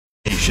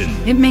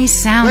station. It may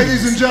sound...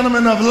 Ladies and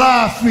gentlemen of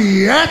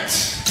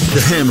Lafayette.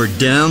 The Hammered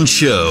Down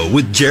Show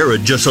with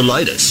Jared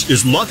Jusolitis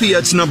is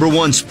Lafayette's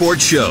 #1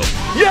 sports show.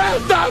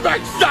 Yes, I'm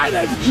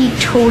excited! He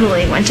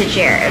totally went to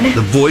Jared.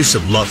 The voice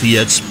of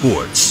Lafayette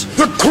sports.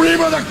 The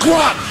cream of the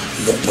crop!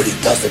 Nobody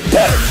does it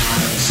better.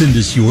 Send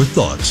us your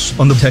thoughts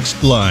on the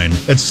text line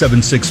at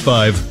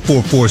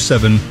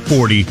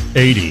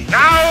 765-447-4080.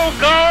 Now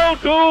go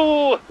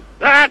do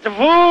that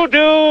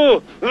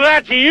voodoo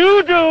that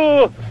you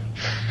do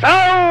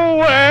so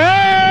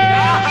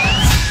well.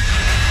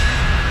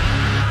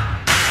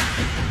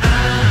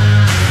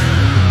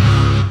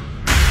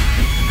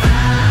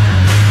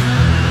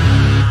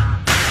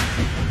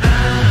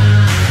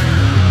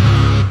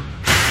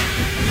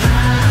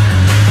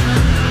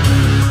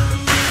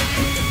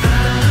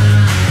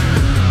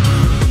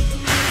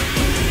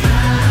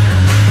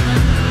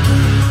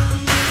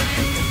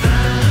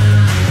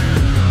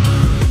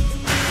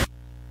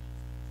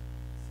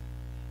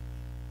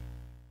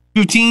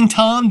 Routine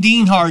Tom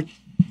Dienhart,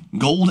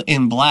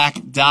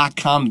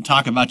 goldandblack.com to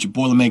talk about your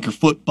Boilermaker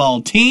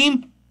football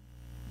team.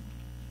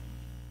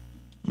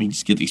 Let me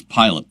just get these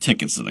pile of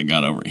tickets that I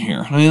got over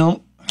here.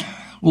 Well,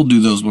 we'll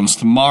do those ones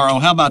tomorrow.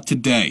 How about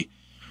today?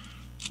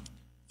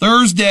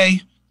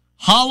 Thursday,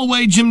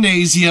 Holloway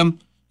Gymnasium,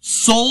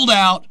 sold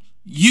out,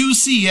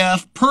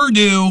 UCF,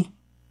 Purdue.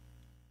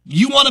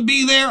 You want to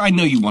be there? I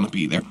know you want to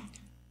be there.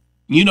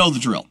 You know the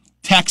drill.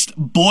 Text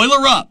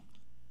Boiler Up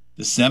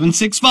to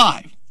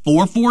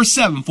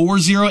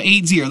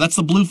 765-447-4080. That's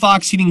the Blue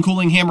Fox Heating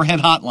Cooling Hammerhead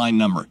hotline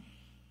number.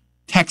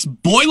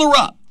 Text Boiler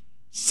Up,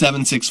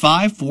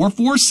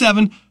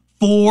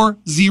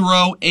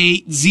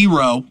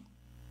 765-447-4080.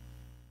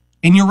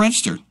 And you're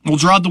registered. We'll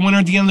draw the winner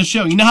at the end of the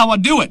show. You know how I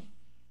do it.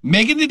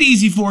 Making it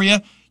easy for you.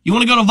 You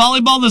want to go to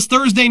volleyball this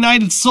Thursday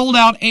night? It's sold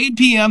out, 8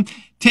 p.m.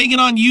 Taking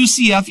on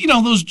UCF. You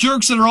know, those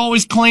jerks that are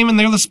always claiming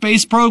they're the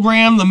space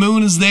program, the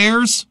moon is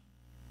theirs.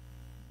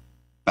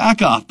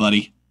 Back off,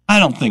 buddy. I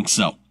don't think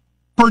so.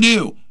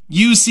 Purdue,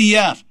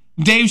 UCF,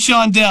 Dave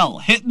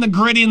Shondell, hitting the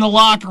gritty in the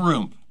locker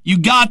room. You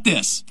got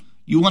this.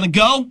 You want to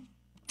go?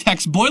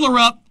 Text Boiler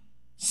Up,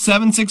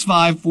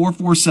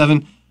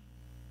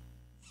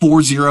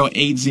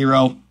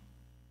 765-447-4080.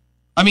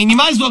 I mean, you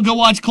might as well go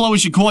watch Chloe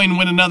Chicoine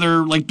win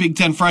another, Big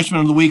Ten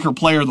Freshman of the Week or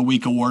Player of the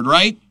Week award,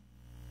 right?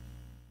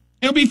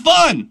 It'll be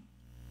fun.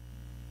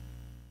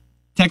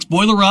 Text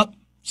Boiler Up,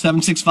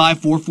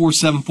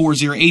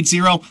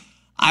 765-447-4080.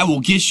 I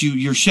will get you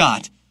your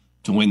shot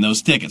to win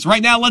those tickets.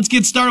 Right now, let's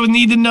get started with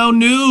Need to Know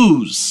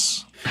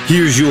News.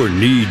 Here's your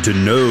Need to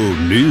Know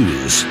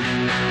News. All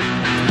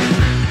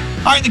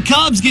right, the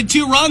Cubs get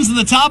 2 runs in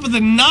the top of the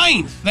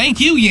 9th. Thank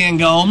you, Yan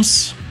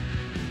Gomes.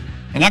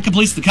 And that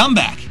completes the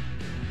comeback.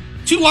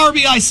 2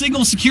 RBI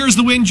single secures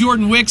the win.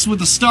 Jordan Wicks with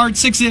the start.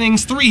 6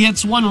 innings, 3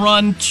 hits, 1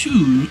 run,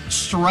 2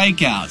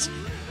 strikeouts.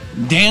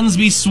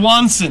 Dansby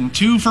Swanson,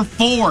 2 for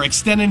 4,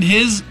 extended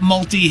his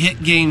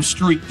multi-hit game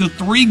streak to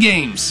 3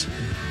 games.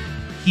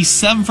 He's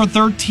 7 for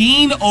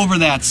 13 over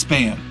that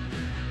span.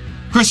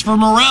 Christopher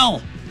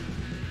Morel,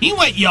 he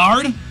went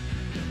yard.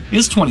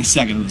 His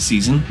 22nd of the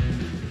season.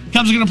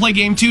 Cubs are going to play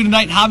game 2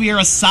 tonight. Javier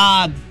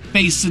Assad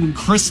facing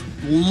Chris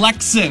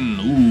Flexen.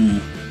 Ooh,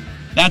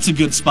 that's a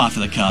good spot for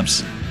the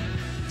Cubs.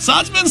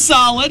 Assad's been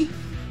solid.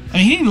 I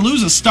mean, he didn't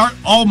lose a start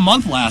all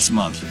month last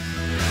month.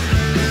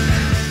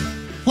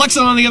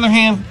 Flexen, on the other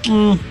hand,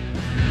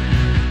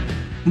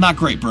 not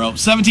great, bro.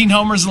 17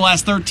 homers in the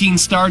last 13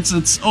 starts.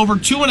 It's over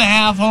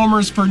 2.5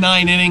 homers per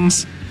 9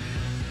 innings.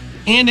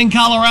 And in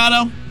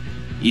Colorado,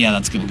 yeah,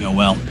 that's going to go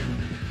well.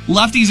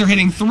 Lefties are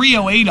hitting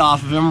 308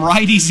 off of him.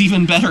 Righties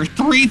even better,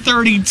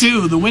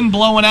 332. The wind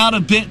blowing out a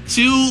bit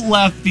to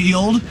left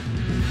field.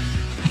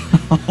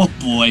 Oh,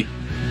 boy.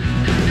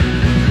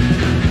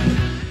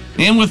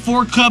 And with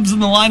 4 Cubs in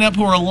the lineup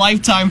who are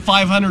lifetime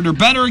 500 or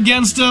better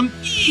against him,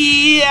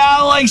 yeah,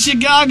 I like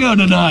Chicago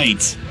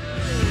tonight.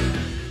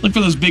 Look for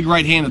those big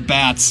right-handed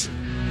bats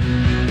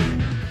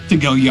to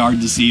go yard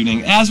this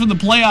evening. As for the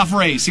playoff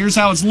race, here's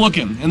how it's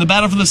looking. In the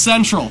battle for the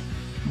Central,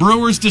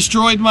 Brewers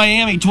destroyed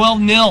Miami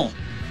 12-0.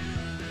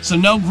 So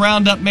no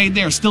ground up made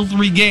there. Still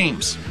 3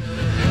 games.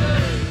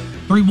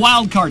 3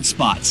 wild card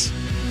spots.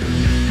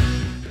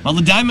 While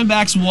the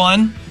Diamondbacks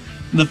won,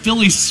 the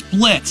Phillies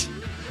split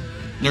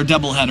their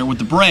doubleheader with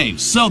the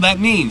Braves. So that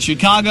means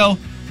Chicago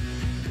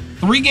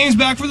 3 games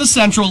back for the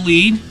Central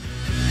lead.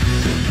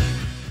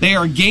 They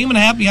are a game and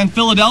a half behind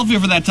Philadelphia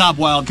for that top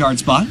wild card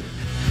spot.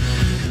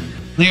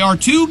 They are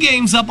 2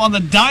 games up on the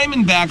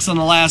Diamondbacks on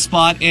the last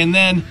spot, and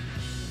then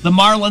the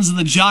Marlins and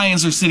the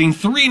Giants are sitting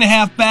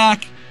 3.5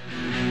 back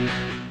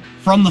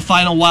from the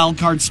final wild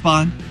card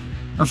spot.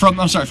 Or from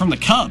the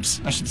Cubs,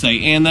 I should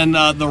say. And then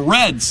the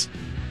Reds,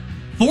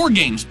 4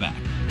 games back.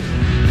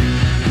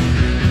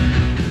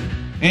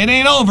 It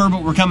ain't over,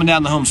 but we're coming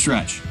down the home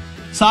stretch.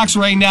 Sox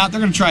rained out. They're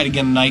going to try it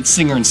again tonight.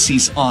 Singer and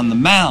Cease on the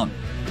mound.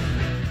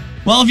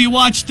 Well, if you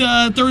watched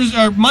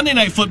Monday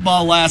Night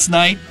Football last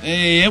night,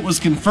 it was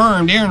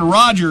confirmed. Aaron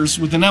Rodgers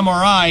with an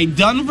MRI,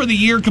 done for the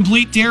year,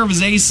 complete tear of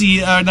his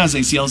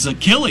his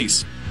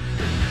Achilles.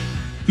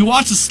 you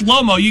watch the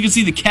slow-mo, you can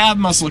see the calf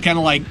muscle kind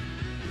of like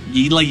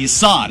you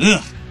saw it.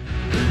 Ugh.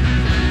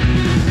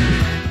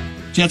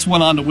 Jets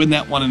went on to win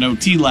that one in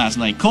OT last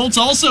night. Colts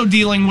also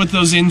dealing with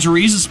those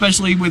injuries,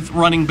 especially with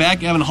running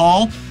back Evan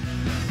Hall.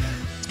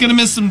 He's going to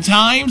miss some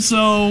time,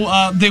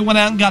 so they went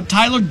out and got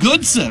Tyler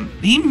Goodson.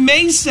 He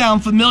may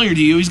sound familiar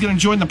to you. He's going to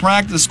join the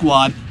practice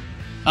squad.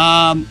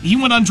 He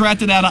went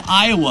undrafted out of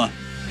Iowa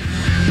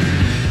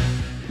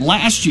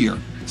last year.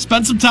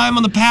 Spent some time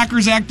on the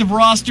Packers active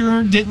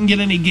roster, didn't get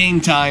any game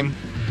time.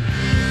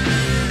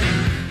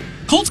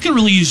 Colts can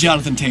really use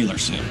Jonathan Taylor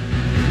soon.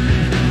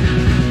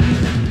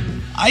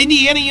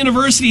 Indiana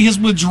University has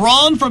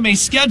withdrawn from a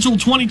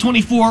scheduled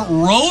 2024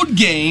 road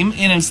game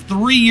in its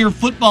 3-year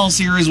football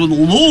series with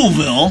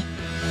Louisville.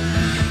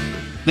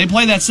 They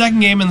play that second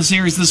game in the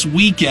series this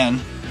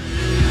weekend.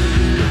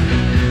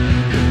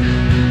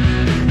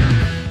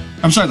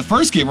 I'm sorry, the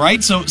first game,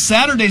 right? So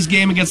Saturday's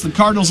game against the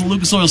Cardinals at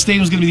Lucas Oil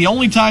Stadium is going to be the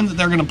only time that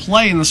they're going to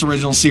play in this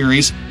original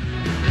series.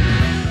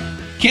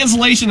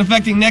 Cancellation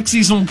affecting next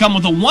season will come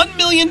with a $1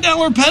 million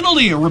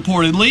penalty,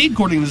 reportedly,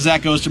 according to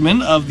Zach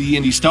Osterman of the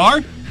Indy Star.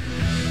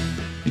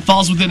 It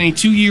falls within a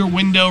 2-year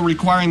window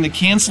requiring the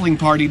canceling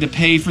party to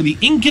pay for the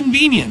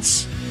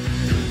inconvenience.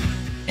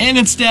 And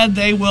instead,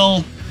 they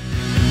will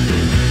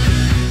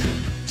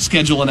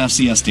schedule an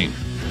FCS team.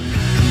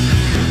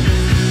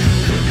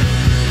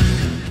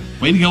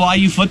 Way to go,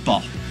 IU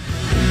football.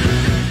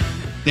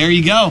 There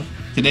you go.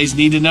 Today's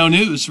Need to Know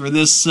news for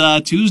this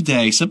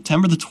Tuesday,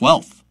 September the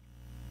 12th.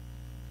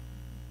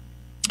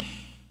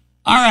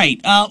 All right,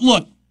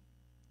 look,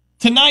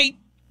 tonight,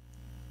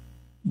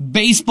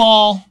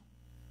 baseball.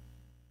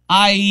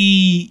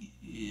 I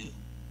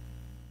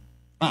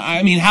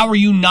mean, how are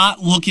you not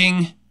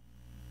looking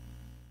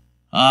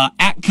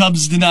at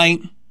Cubs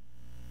tonight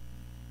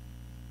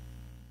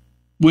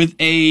with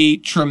a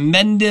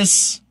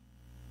tremendous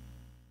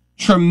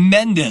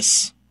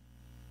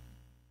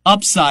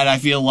upside, I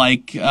feel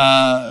like,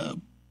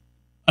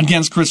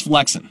 against Chris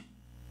Flexen?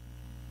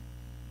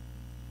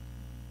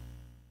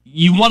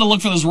 You want to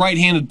look for those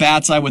right-handed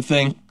bats, I would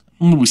think.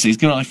 What do we say? He's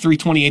going to like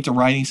 328 to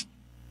righties.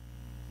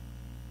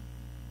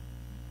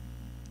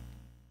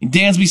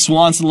 Dansby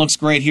Swanson looks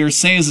great here.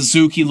 Seiya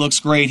Suzuki looks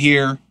great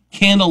here.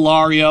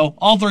 Candelario.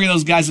 All three of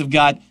those guys have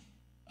got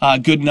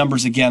good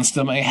numbers against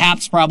them.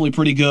 Hap's probably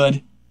pretty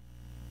good.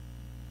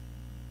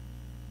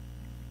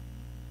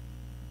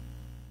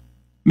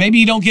 Maybe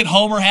you don't get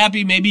Homer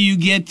happy. Maybe you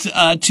get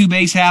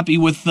two-base happy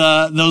with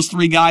those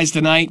three guys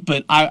tonight,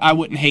 but I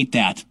wouldn't hate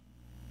that.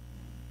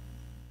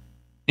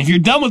 If you're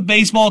done with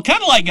baseball,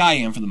 kind of like I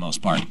am for the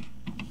most part,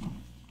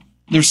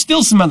 there's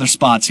still some other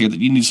spots here that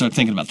you need to start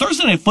thinking about.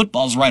 Thursday Night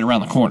Football is right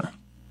around the corner.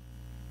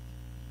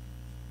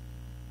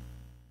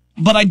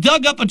 But I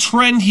dug up a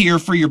trend here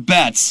for your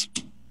bets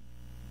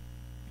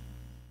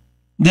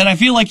that I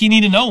feel like you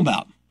need to know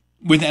about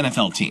with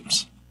NFL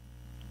teams.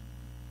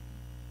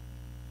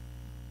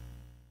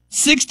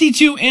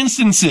 62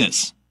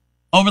 instances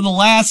over the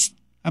last,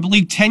 I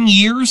believe, 10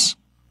 years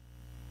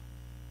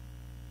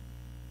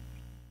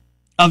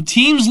of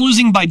teams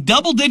losing by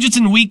double digits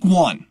in week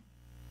 1.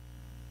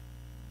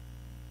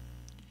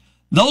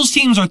 Those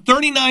teams are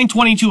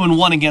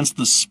 39-22-1 against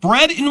the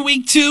spread in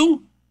week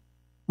 2,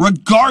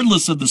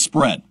 regardless of the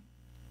spread.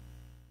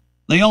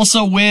 They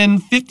also win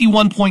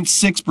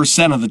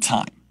 51.6% of the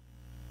time.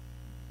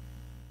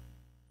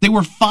 They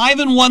were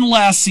 5-1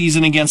 last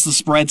season against the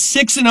spread,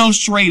 6-0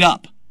 straight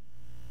up.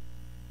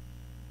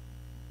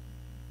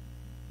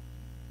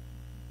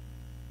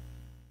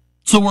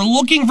 So we're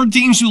looking for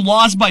teams who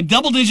lost by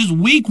double digits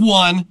week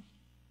 1,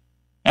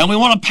 and we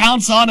want to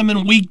pounce on them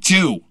in week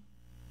 2.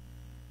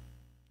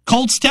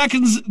 Colts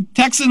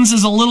Texans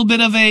is a little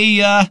bit of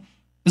a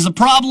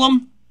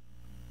problem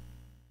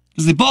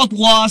because they both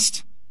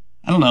lost.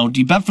 I don't know. Do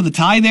you bet for the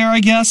tie there,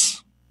 I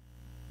guess?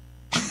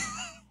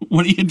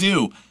 What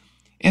do?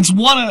 It's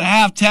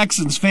 1.5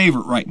 Texans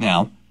favorite right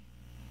now.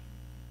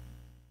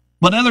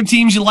 But other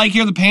teams you like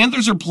here, the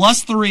Panthers are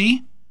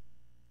 +3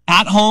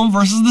 at home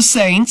versus the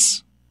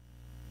Saints.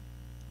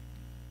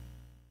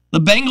 The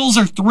Bengals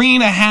are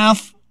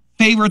 3.5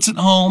 favorites at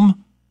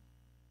home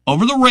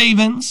over the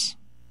Ravens.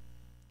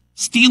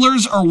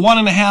 Steelers are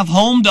 1.5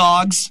 home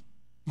dogs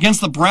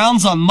against the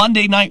Browns on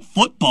Monday Night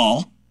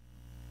Football.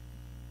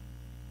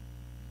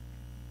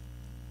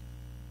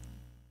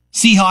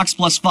 Seahawks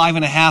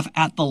 +5.5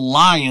 at the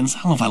Lions.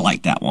 I don't know if I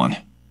like that one.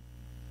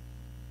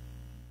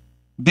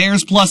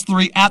 Bears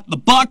 +3 at the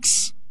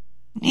Bucks.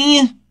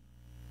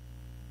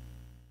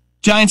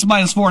 Giants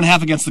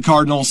 -4.5 against the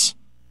Cardinals.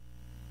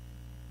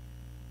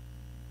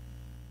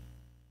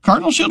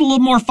 Cardinals showed a little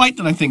more fight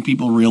than I think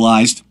people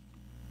realized.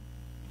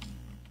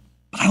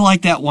 But I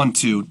like that one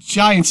too.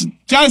 Giants are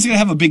going to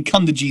have a big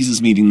come to Jesus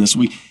meeting this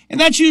week. And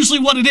that's usually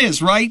what it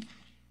is, right?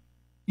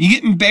 You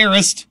get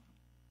embarrassed.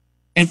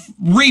 It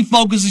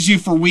refocuses you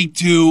for week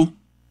 2.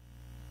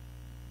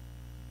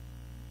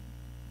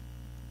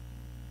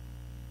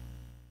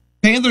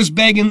 Panthers,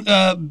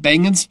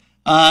 Bengals,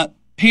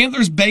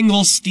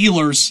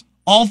 Steelers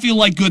all feel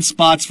like good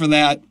spots for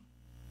that.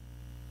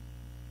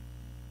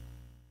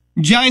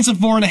 Giants at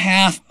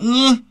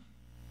 4.5.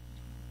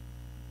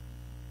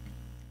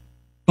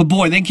 But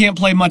boy, they can't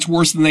play much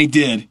worse than they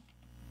did.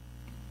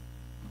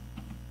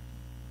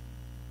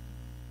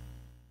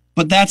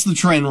 But that's the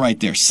trend right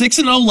there.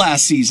 6-0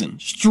 last season,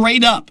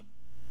 straight up.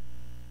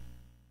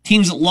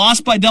 Teams that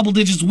lost by double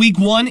digits week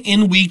 1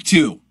 in week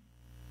 2.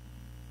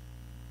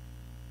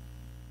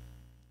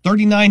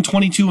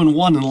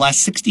 39-22-1 in the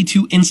last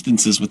 62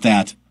 instances with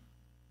that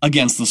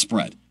against the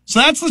spread. So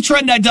that's the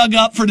trend I dug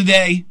up for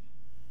today.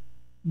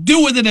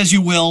 Do with it as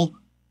you will.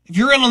 If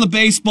you're in on the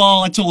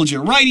baseball, I told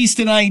you, righties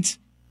tonight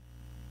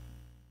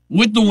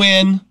with the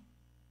win.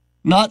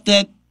 Not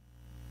that,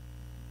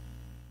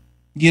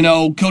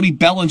 Cody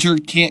Bellinger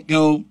can't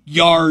go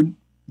yard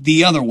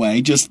the other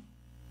way. Just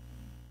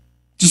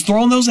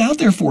throwing those out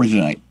there for you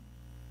tonight.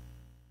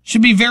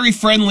 Should be very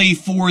friendly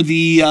for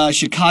the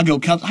Chicago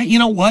Cubs. You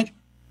know what?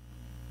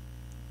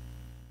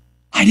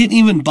 I didn't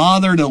even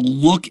bother to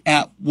look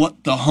at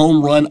what the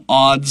home run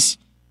odds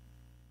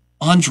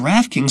on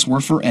DraftKings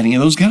were for any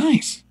of those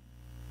guys.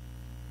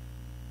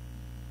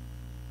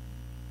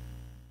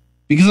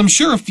 Because I'm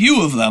sure a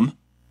few of them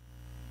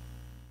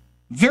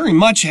very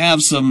much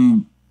have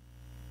some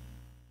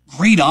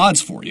great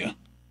odds for you.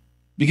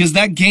 Because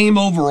that game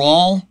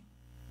overall,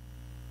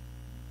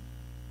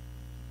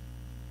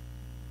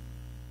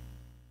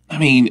 I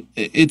mean,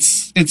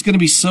 it's going to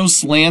be so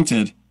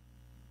slanted.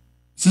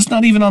 Is this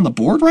not even on the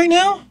board right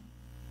now?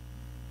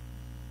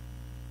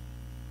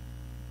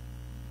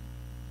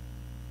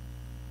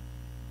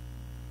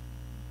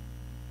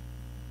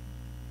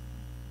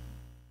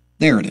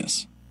 There it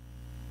is.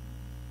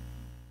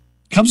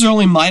 Cubs are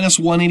only minus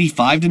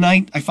 185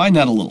 tonight. I find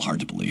that a little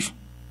hard to believe.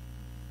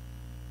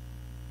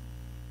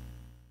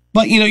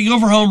 But, you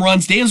go for home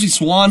runs. Dansby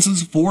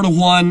Swanson's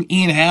 4-1.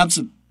 Ian Happ's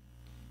at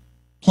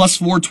plus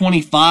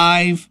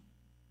 425.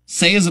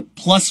 Seiya's at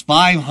plus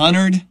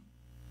 500.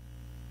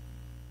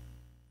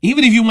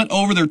 Even if you went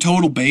over their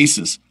total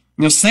bases,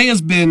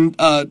 Seiya's been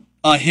a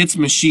hits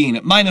machine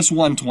at minus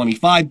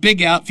 125.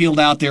 Big outfield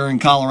out there in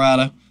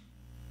Colorado.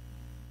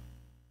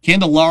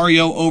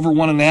 Candelario over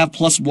 1.5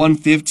 plus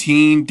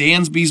 115.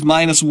 Dansby's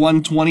minus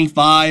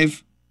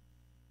 125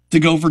 to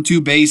go for 2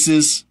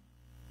 bases.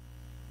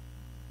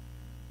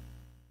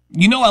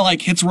 I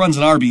like hits, runs,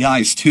 and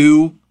RBIs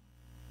too.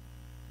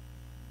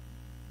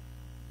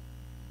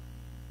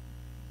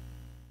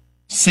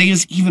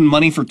 Seiya's even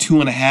money for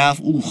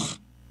 2.5. Ooh.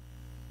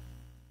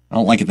 I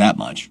don't like it that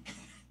much.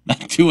 Not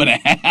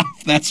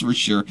 2.5, that's for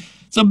sure.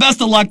 So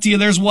best of luck to you.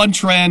 There's one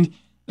trend.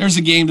 There's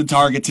a game to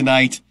target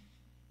tonight.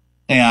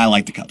 Yeah, I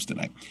like the Cubs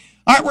tonight.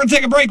 All right, we're going to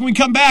take a break. When we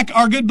come back,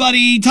 our good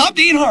buddy Tom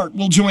Dienhart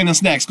will join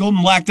us next.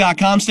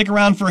 GoldenBlack.com. Stick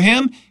around for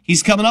him.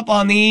 He's coming up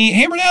on the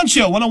Hammer Down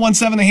Show,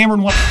 101.7 The Hammer.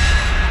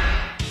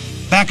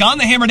 Back on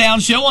the Hammer Down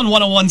Show on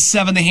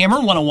 101.7 The Hammer,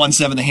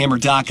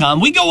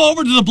 101.7thehammer.com. We go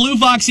over to the Blue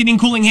Fox Heating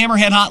Cooling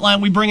Hammerhead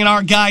Hotline. We bring in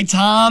our guy,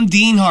 Tom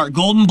Dienhart,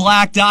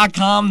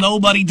 GoldenBlack.com.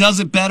 Nobody does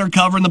it better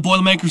covering the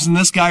Boilermakers than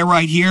this guy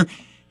right here.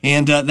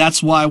 And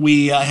that's why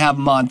we have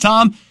him on.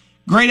 Tom,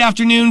 great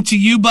afternoon to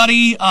you,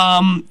 buddy.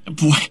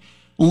 Boy,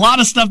 a lot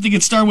of stuff to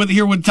get started with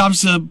here when it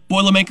comes to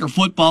Boilermaker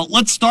football.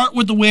 Let's start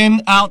with the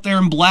win out there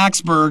in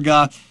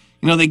Blacksburg.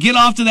 They get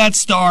off to that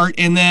start,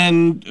 and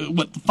then,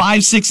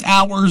 5-6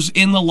 hours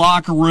in the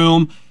locker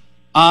room.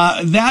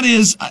 That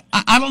is,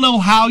 I don't know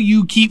how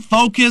you keep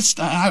focused.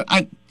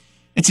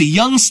 It's a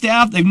young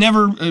staff. They've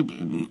never,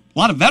 a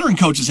lot of veteran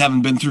coaches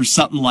haven't been through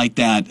something like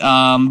that.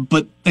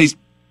 But they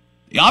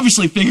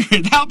obviously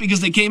figured it out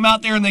because they came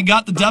out there and they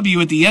got the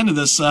W at the end of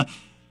this.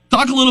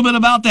 Talk a little bit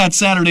about that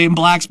Saturday in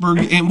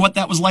Blacksburg and what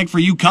that was like for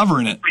you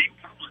covering it.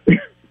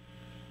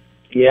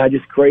 Yeah,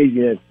 just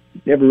crazy. I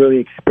never really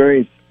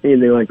experienced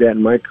anything like that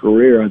in my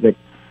career. I think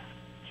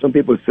some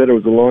people said it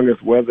was the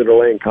longest weather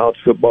delay in college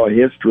football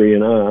history,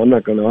 and I'm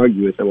not going to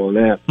argue with them on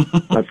that.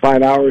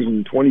 5 hours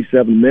and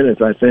 27 minutes,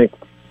 I think.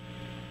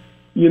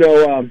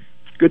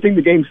 Good thing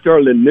the game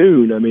started at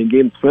noon. I mean,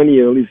 gave them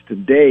plenty, at least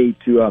today,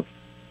 to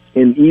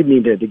in the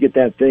evening to get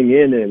that thing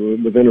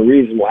in within a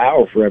reasonable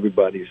hour for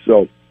everybody.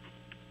 So,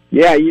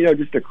 yeah,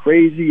 just a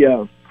crazy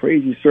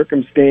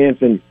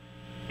circumstance. And,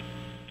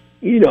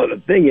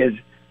 the thing is,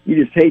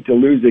 you just hate to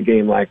lose a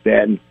game like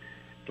that. And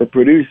for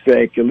Purdue's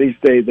sake, at least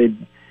they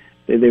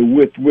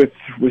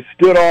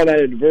withstood all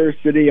that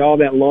adversity, all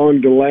that long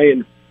delay,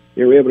 and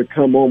they were able to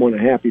come home on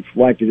a happy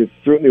flight, because it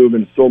certainly would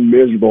have been so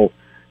miserable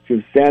to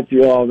have sat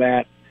through all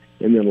that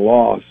and then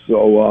lost.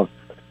 So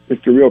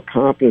it's a real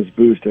confidence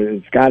boost, and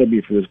it's got to be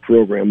for this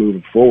program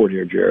moving forward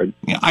here, Jared.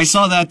 Yeah, I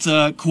saw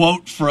that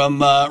quote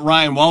from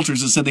Ryan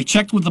Walters that said they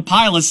checked with the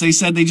pilots. They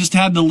said they just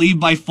had to leave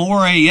by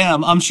 4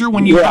 a.m. I'm sure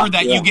when you heard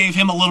that, you gave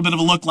him a little bit of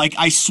a look like,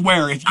 I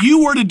swear, if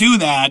you were to do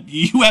that,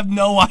 you have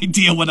no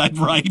idea what I'd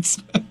write.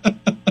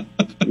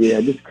 Yeah,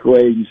 just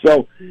crazy.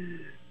 So,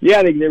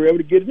 yeah, they were able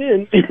to get it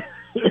in,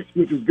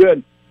 which was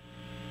good.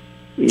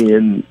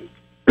 And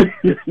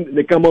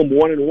they come home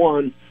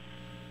 1-1.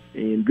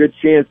 And good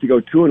chance to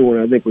go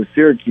 2-1, I think, with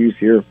Syracuse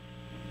here.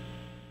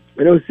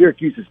 I know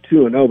Syracuse is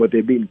 2-0, but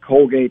they've beaten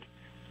Colgate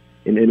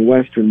in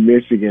Western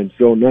Michigan.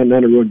 So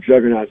not a real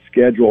juggernaut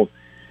schedule.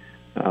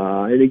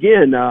 And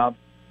again,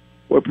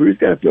 Purdue's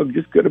got to feel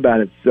just good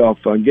about itself.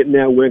 Getting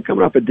that win,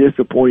 coming off a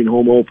disappointing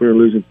home opener,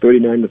 losing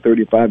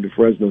 39-35 to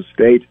Fresno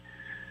State,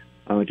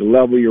 to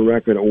level your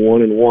record at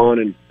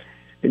 1-1.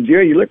 And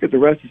Jerry, you look at the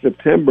rest of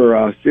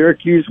September,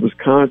 Syracuse,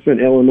 Wisconsin,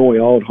 Illinois,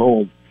 all at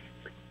home.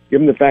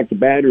 Given the fact the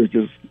Badgers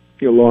just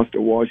lost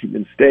to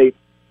Washington State,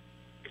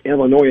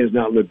 Illinois has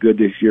not looked good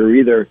this year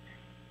either.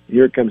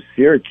 Here comes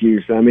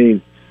Syracuse. I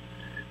mean,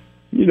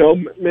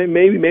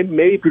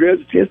 maybe Purdue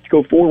has a chance to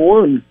go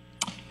 4-1.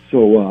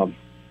 So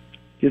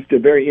just a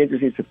very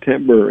interesting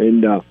September,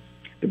 and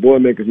the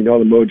Boilermakers, all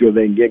the mojo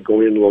they can get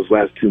going into those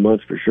last 2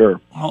 months for sure.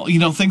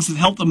 Well, things that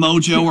help the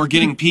mojo are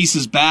getting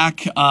pieces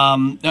back.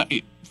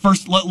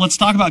 First, let's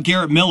talk about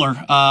Garrett Miller.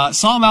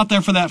 Saw him out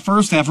there for that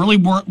first half. Really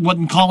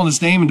wasn't calling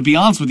his name, and to be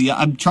honest with you,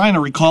 I'm trying to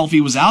recall if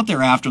he was out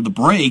there after the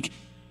break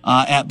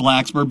at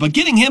Blacksburg. But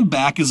getting him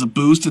back is a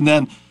boost. And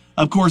then,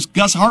 of course,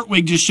 Gus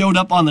Hartwig just showed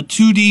up on the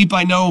 2 deep.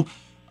 I know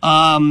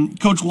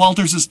Coach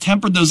Walters has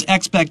tempered those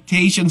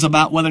expectations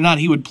about whether or not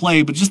he would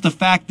play, but just the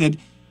fact that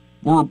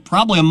we're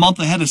probably a month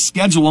ahead of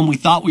schedule when we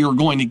thought we were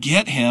going to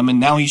get him, and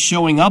now he's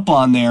showing up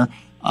on there.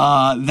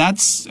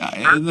 That's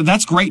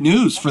great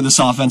news for this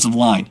offensive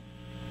line.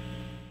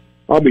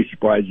 I'll be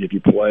surprised if he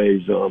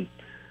plays.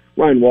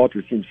 Ryan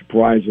Walters seemed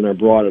surprised when I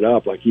brought it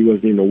up, like he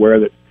wasn't even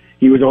aware that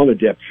he was on the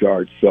depth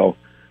chart. So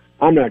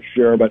I'm not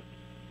sure, but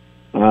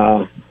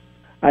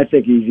I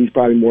think he's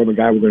probably more of a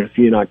guy we're going to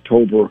see in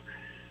October.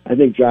 I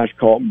think Josh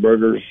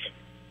Kaltenberger's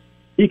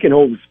he can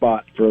hold the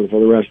spot for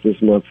the rest of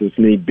this month if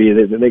need be.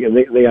 They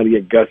got to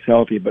get Gus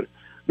healthy, but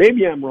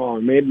maybe I'm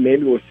wrong.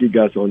 Maybe we'll see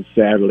Gus on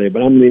Saturday,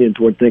 but I'm leaning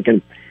toward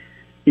thinking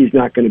he's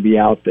not going to be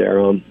out there.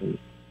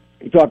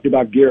 You talked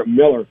about Garrett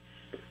Miller.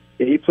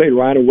 He played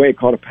right away,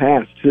 caught a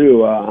pass,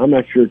 too. I'm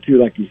not sure,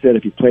 too, like you said,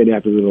 if he played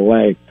after the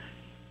delay.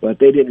 But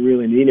they didn't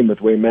really need him with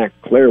the way Matt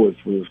Clare was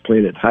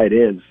playing at tight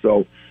end.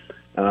 So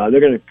they're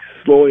going to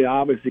slowly,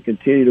 obviously,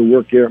 continue to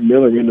work Garrett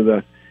Miller into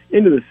the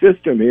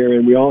system here.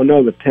 And we all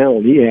know the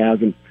talent he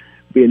has and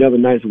be another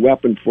nice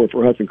weapon for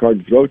Hudson Card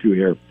to throw to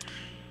here.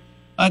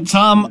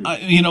 Tom,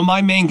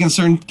 my main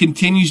concern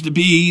continues to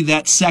be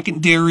that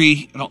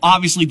secondary.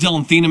 Obviously,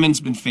 Dylan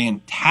Thieneman's been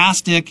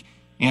fantastic.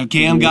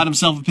 Cam got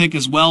himself a pick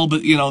as well,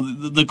 but,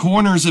 the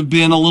corners have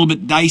been a little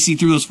bit dicey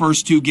through those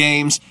first 2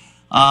 games.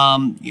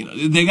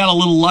 They got a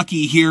little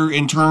lucky here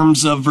in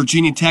terms of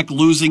Virginia Tech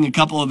losing a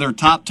couple of their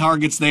top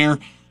targets there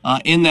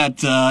in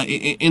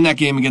that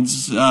game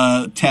against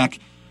Tech.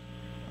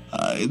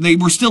 They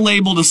were still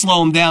able to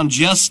slow them down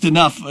just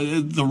enough.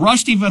 The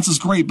rush defense is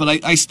great,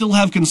 but I still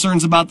have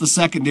concerns about the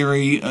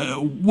secondary.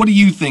 What do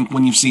you think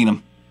when you've seen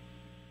them?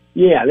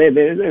 Yeah,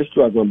 they're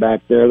struggling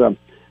back there.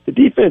 The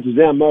defense's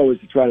MO is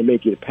to try to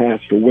make it a pass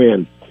to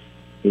win.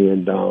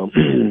 And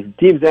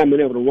teams haven't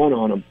been able to run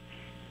on them,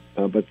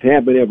 but they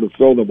have been able to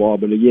throw the ball.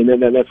 But again,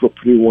 that's what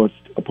Purdue wants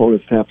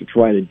opponents to have to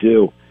try to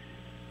do.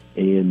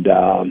 And,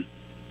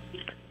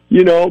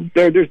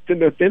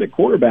 they're thin at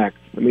quarterback.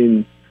 I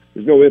mean,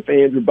 there's no ifs,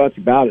 ands, or buts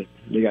about it.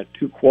 They got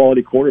 2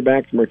 quality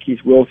quarterbacks,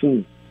 Marquise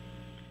Wilson,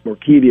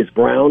 Markevius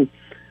Brown.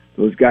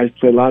 Those guys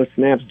play a lot of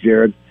snaps,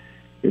 Jared,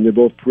 and they're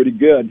both pretty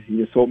good.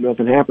 You just hope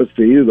nothing happens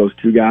to either of those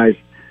 2 guys,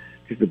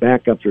 because the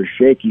backups are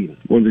shaky.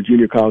 One's a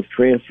junior college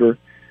transfer,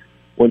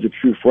 one's a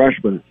true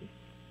freshman.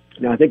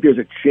 Now, I think there's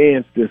a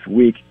chance this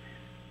week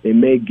they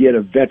may get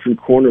a veteran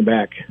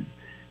cornerback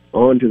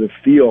onto the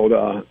field,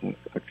 a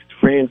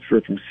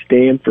transfer from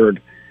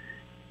Stanford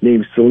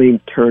named Salim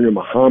Turner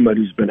Muhammad,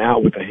 who's been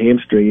out with a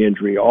hamstring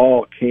injury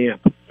all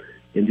camp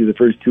into the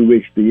first 2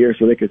 weeks of the year,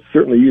 so they could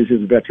certainly use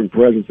his veteran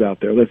presence out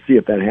there. Let's see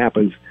if that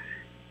happens.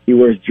 He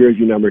wears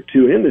jersey number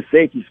 2. And in the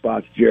safety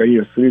spots, Jerry,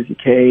 Susie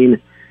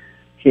Kane,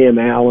 Cam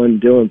Allen,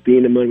 Dylan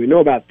Thieneman. We know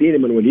about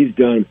Thieneman, what he's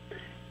done.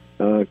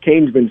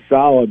 Kane's been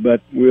solid, but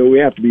we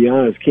have to be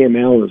honest, Cam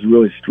Allen has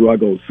really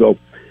struggled. So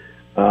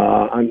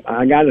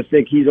I got to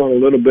think he's on a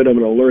little bit of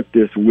an alert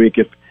this week.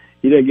 If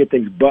he doesn't get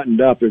things buttoned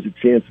up, there's a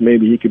chance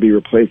maybe he could be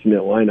replacing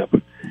that lineup.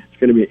 It's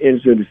going to be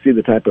interesting to see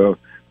the type of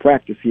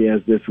practice he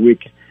has this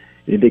week,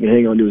 and if he can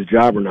hang on to his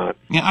job or not.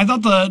 Yeah, I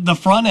thought the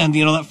front end,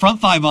 that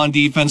front 5 on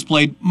defense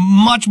played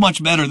much,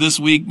 much better this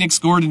week. Nick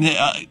Gordon,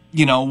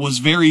 was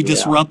very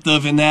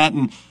disruptive in that,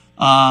 and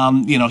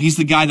he's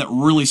the guy that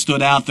really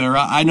stood out there.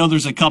 I know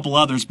there's a couple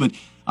others, but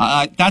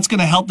that's going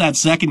to help that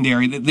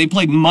secondary. They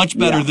played much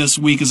better this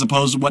week as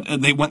opposed to what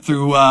they went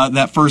through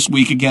that first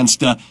week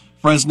against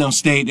Fresno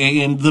State.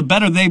 And the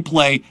better they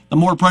play, the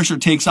more pressure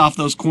it takes off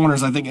those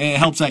corners. I think it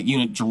helps that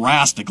unit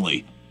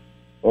drastically.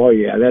 Oh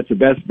yeah, that's the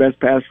best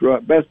pass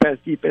rush, best pass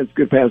defense,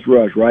 good pass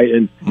rush, right?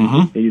 And,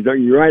 and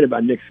you're right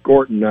about Nick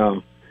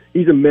Scorton.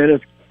 He's a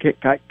menace.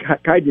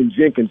 Kaiden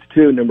Jenkins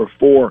too, number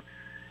 4,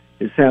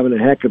 is having a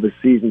heck of a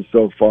season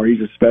so far.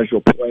 He's a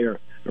special player,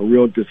 a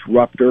real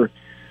disruptor.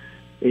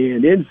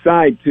 And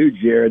inside too,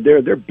 Jared,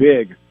 they're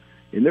big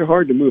and they're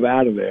hard to move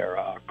out of there.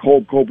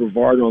 Cole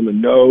Brevard on the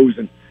nose,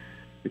 and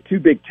the 2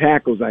 big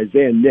tackles,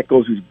 Isaiah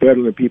Nichols, who's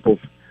better than people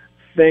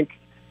think,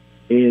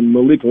 and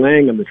Malik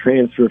Langham, the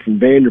transfer from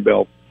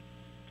Vanderbilt.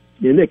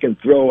 And they can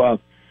throw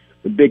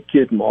the big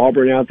kid from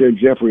Auburn out there,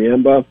 Jeffrey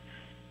Emba. Of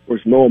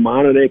course, Noah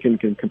Monade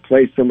can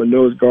play some of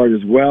nose guard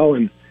as well,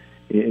 and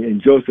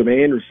Joseph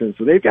Anderson.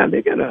 So they've got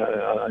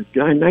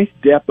a nice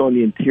depth on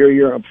the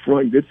interior up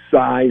front, good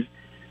size,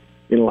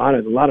 and a lot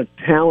of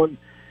talent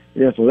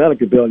and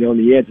athletic ability on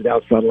the edge at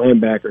outside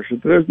linebacker. So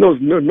there's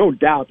no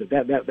doubt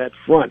that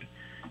front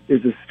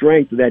is the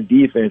strength of that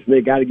defense, and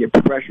they got to get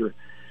pressure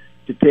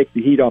to take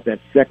the heat off that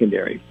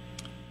secondary.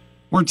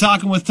 We're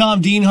talking with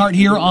Tom Dienhart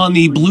here on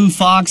the Blue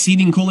Fox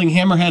Heating Cooling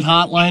Hammerhead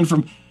Hotline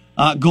from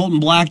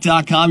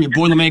GoldenBlack.com. Your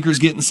Boilermakers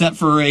getting set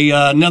for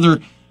another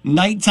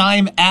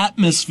nighttime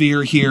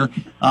atmosphere here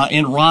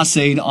in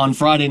Ross-Ade on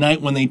Friday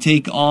night when they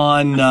take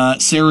on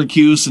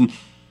Syracuse. And,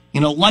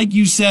 like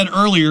you said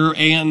earlier,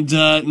 and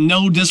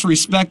no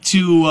disrespect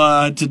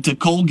to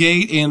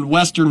Colgate and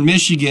Western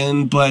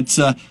Michigan, but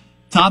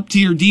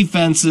top-tier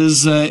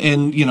defenses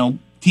and,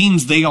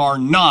 teams they are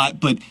not,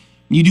 but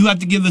you do have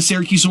to give the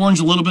Syracuse Orange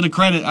a little bit of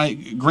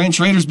credit. Grant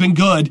Schrader's been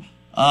good.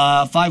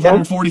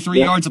 543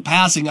 yards of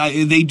passing.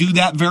 They do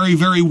that very,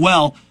 very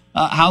well.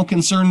 How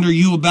concerned are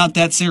you about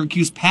that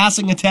Syracuse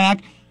passing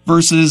attack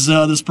versus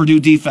this Purdue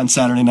defense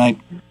Saturday night?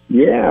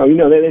 Yeah,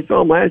 they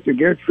saw him last year.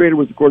 Garrett Schrader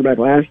was the quarterback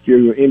last year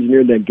who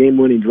engineered that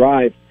game-winning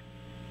drive.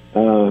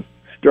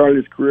 Started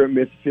his career at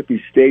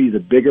Mississippi State. He's a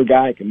bigger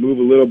guy, can move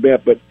a little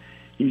bit, but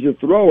he's a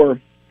thrower.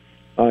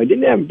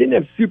 Didn't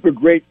have super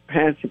great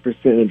passing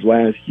percentage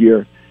last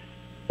year.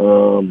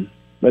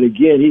 But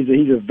again,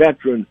 he's a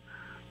veteran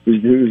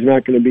who's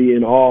not going to be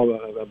in awe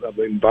of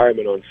the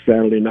environment on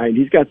Saturday night.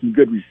 He's got some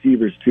good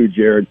receivers too,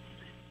 Jared.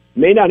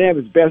 May not have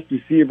his best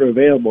receiver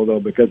available, though,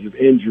 because of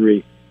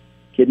injury.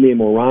 A kid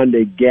named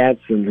Oronde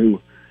Gatson,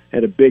 who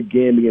had a big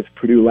game against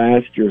Purdue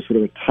last year, sort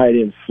of a tight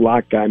end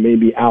slot guy,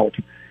 maybe out.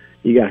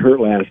 He got hurt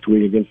last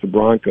week against the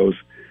Broncos.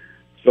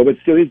 So, but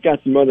still, he's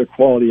got some other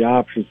quality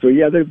options. So,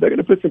 yeah, they're going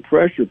to put some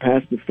pressure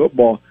past the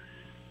football.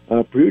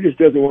 Purdue just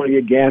doesn't want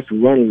to get gas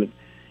running it.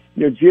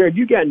 Jared,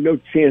 you got no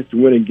chance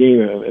to win a game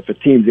if a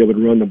team's able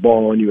to run the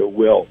ball on you at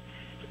will.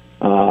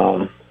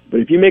 But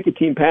if you make a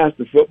team pass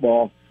the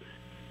football,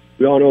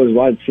 we all know there's a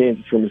lot of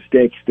chances for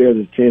mistakes there.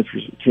 There's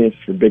chances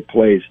for big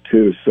plays,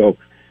 too. So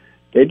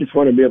they just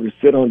want to be able to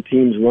sit on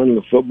teams running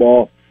the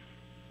football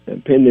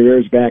and pin their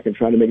ears back and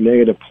try to make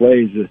negative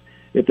plays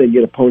if they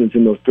get opponents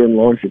in those third and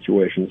long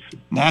situations.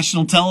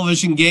 National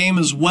television game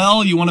as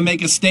well. You want to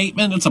make a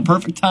statement? It's a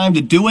perfect time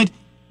to do it.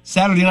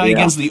 Saturday night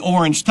against the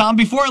Orange. Tom,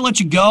 before I let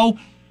you go,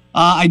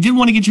 I did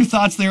want to get your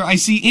thoughts there. I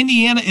see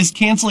Indiana is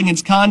canceling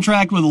its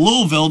contract with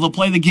Louisville. They'll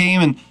play the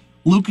game in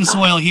Lucas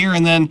Oil here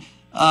and then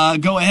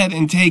go ahead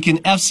and take an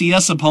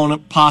FCS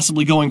opponent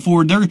possibly going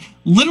forward. They're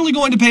literally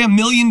going to pay $1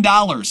 million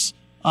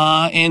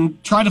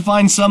and try to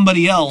find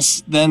somebody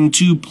else than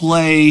to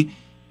play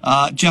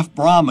Jeff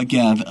Brom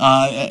again.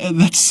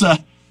 That's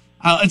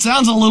it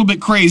sounds a little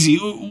bit crazy.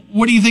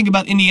 What do you think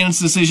about Indiana's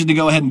decision to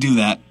go ahead and do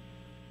that?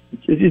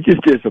 It's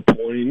just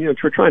disappointing.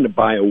 Trying to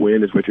buy a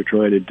win is what you're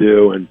trying to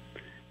do. And,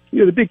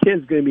 the Big Ten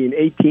is going to be an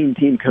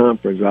 18-team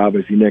conference,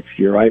 obviously, next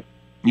year, right?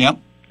 Yep.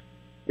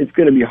 It's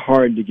going to be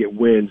hard to get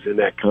wins in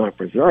that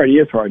conference. It already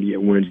is hard to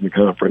get wins in the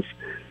conference.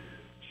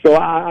 So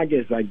I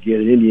guess I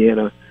get it.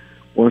 Indiana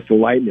wants to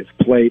lighten its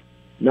plate,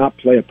 not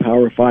play a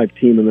Power 5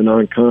 team in the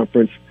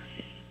non-conference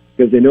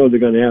because they know they're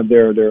going to have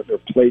their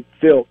plate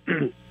filled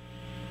with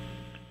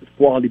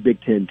quality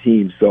Big Ten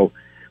teams. So,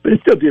 but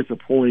it's still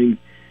disappointing.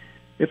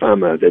 If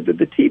I'm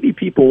the TV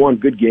people want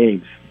good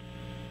games.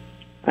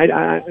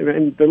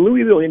 And the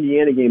Louisville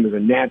Indiana game is a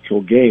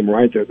natural game,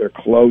 right? They're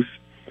close.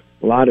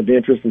 A lot of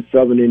interest in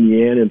Southern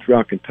Indiana and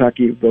throughout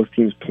Kentucky. Those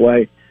teams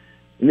play,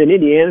 and then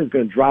Indiana is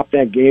going to drop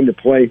that game to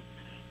play.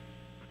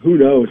 Who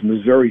knows,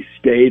 Missouri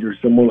State or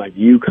someone like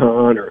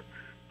UConn or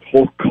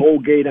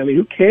Colgate. I mean,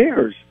 who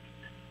cares?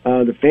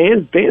 The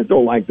fans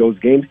don't like those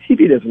games.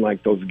 TV doesn't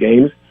like those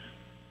games.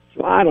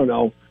 So I don't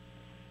know.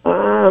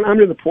 I'm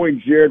to the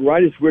point, Jared, where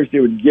I just wish they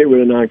would get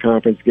rid of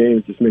non-conference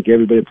games, just make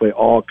everybody play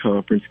all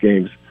conference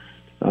games.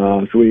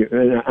 I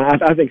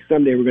think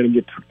someday we're going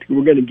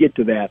to get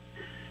to that,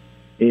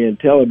 and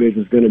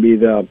television is going to be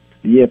the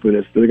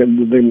impetus. They're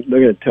going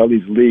to tell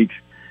these leagues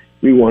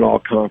we want all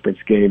conference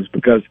games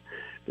because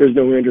there's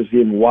no interest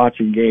in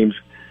watching games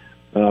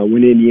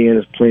when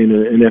Indiana's playing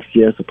an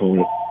FCS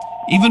opponent.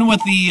 Even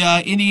with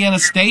the Indiana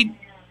State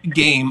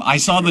game, I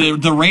saw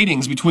the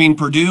ratings between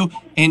Purdue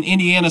and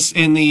Indiana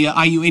in the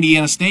IU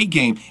Indiana State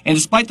game, and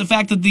despite the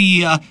fact that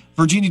the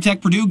Virginia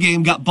Tech Purdue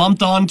game got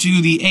bumped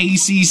onto the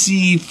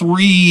ACC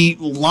 3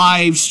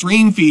 live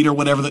stream feed or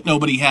whatever that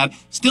nobody had,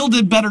 still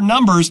did better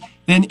numbers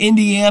than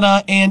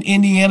Indiana and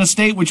Indiana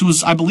State, which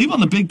was, I believe,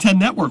 on the Big Ten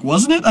Network,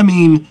 wasn't it? I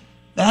mean,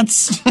 that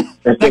just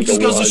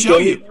goes to show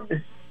you.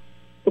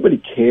 Nobody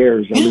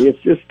cares. I mean,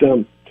 it's just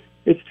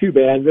it's too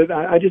bad.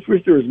 I just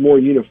wish there was more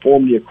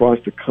uniformity across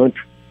the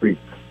country.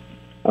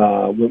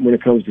 When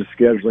it comes to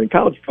scheduling.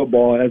 College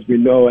football, as we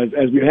know, as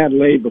we had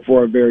laid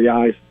before our very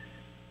eyes,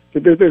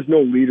 there's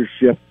no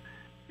leadership.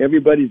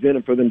 Everybody's in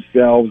it for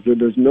themselves.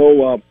 There's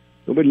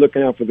nobody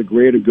looking out for the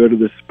greater good of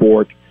the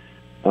sport.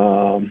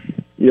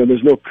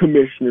 There's no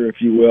commissioner,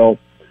 if you will.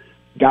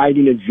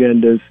 guiding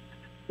agendas,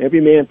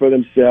 every man for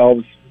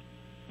themselves,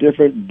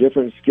 different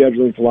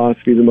scheduling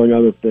philosophies, among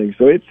other things.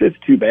 So it's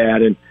too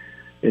bad, and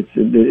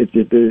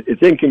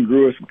it's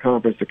incongruous from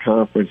conference to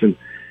conference. And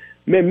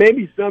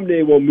maybe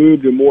someday we'll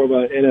move to more of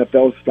an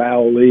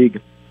NFL-style league.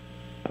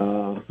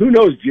 Who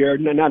knows,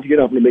 Jared? Not to get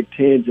off on a big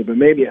tangent, but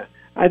maybe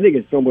I think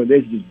at some point they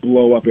should just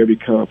blow up every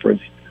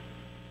conference.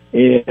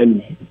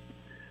 And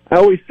I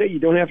always say you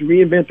don't have to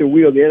reinvent the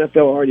wheel. The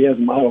NFL already has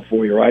a model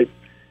for you, right?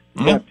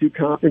 You have 2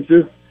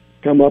 conferences,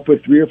 come up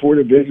with 3 or 4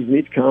 divisions in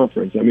each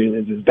conference. I mean,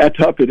 it's that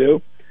tough to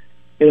do.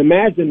 And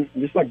imagine,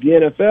 just like the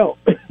NFL,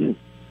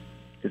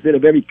 instead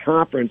of every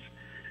conference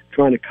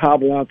trying to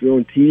cobble out their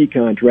own TV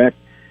contract,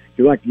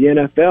 you're like the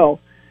NFL,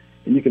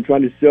 and you can try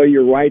to sell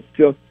your rights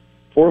to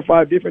 4 or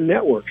 5 different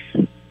networks.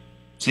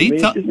 See, it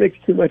just makes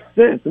too much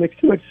sense. It makes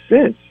too much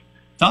sense.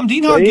 Tom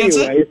Dienhart gets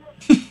it.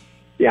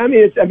 Yeah,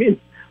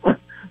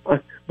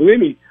 believe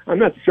me, I'm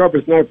not the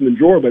sharpest knife in the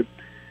drawer, but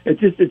it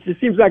just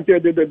seems like they're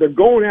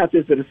going at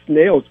this at a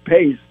snail's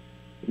pace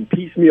in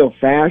piecemeal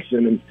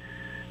fashion,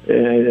 and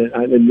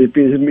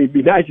it'd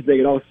be nice if they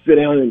could all sit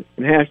down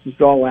and hash this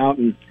all out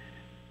and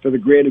for the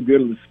greater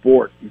good of the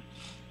sport.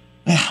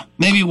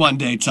 Maybe one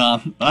day,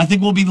 Tom. I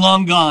think we'll be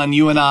long gone,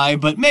 you and I,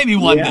 but maybe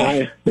one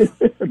day.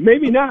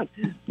 Maybe not.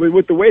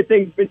 With the way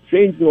things have been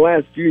changed in the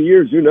last few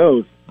years, who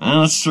knows?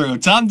 Well, that's true.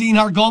 Tom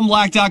Dienhart,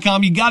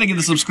 GoldenBlack.com. You got to get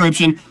a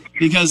subscription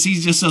because he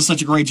just does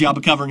such a great job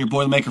of covering your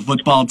Boilermaker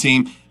football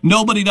team.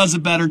 Nobody does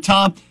it better.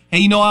 Tom,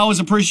 hey, I always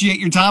appreciate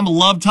your time. I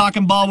love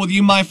talking ball with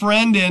you, my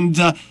friend, and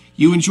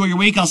you enjoy your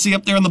week. I'll see you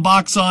up there in the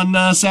box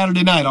on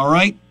Saturday night, all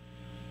right?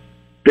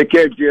 Take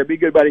care, Jared. Be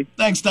good, buddy.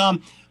 Thanks,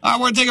 Tom. All right,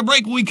 we're going to take a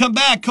break. When we come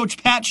back,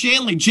 Coach Pat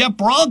Shanley, Jeff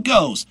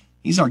Broncos.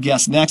 He's our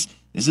guest next.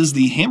 This is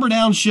the Hammer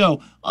Down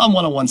Show on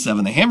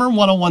 101.7 The Hammer,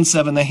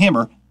 101.7 The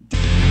Hammer.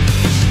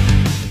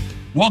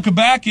 Welcome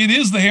back. It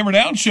is the Hammer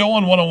Down Show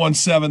on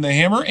 101.7 The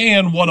Hammer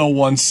and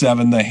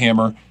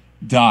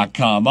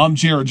 101.7thehammer.com. I'm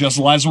Jared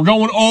Jesselise. We're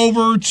going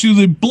over to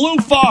the Blue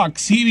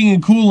Fox Heating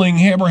and Cooling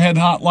Hammerhead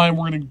Hotline.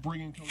 We're going to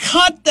bring in...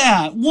 Cut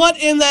that! What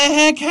in the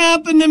heck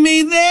happened to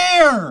me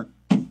there?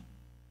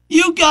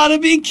 You gotta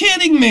be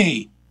kidding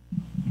me.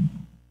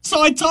 So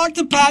I talked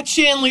to Pat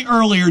Shanley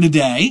earlier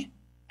today,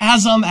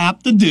 as I'm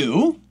apt to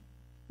do,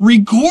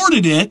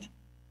 recorded it,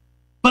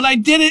 but I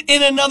did it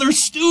in another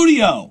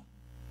studio.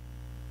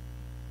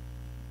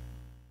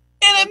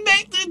 And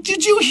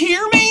did you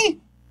hear me?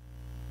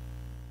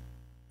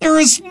 There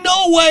is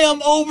no way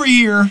I'm over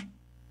here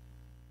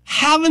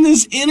having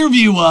this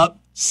interview up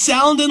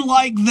sounding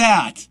like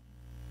that.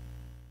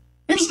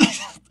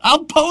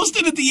 I'll post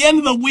it at the end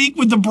of the week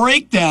with the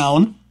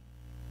breakdown.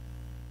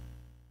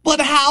 But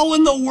how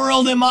in the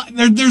world am I?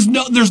 There's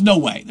no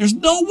way. There's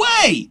no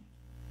way.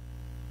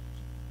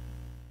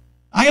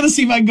 I got to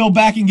see if I can go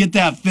back and get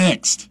that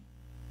fixed.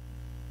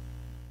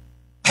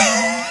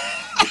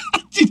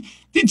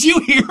 Did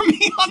you hear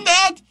me on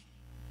that?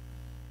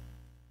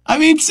 I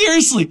mean,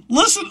 seriously,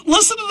 listen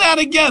to that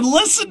again.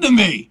 Listen to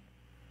me.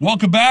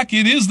 Welcome back.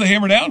 It is the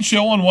Hammer Down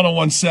Show on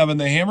 101.7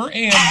 The Hammer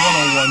and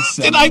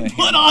 101.7 Did I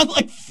put on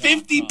like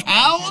 50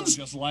 pounds?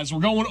 We're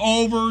going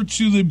over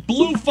to the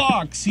Blue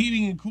Fox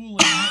Heating and Cooling.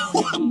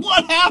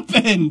 What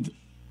happened?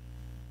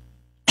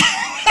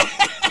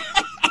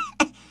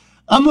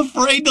 I'm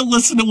afraid to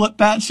listen to what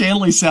Pat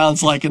Shanley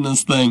sounds like in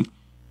this thing.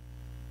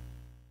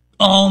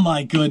 Oh,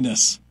 my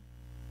goodness.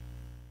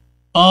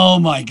 Oh,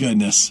 my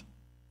goodness.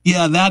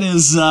 Yeah,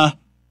 that's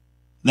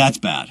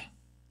bad.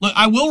 Look,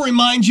 I will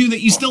remind you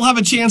that you still have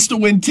a chance to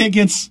win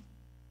tickets.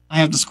 I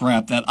have to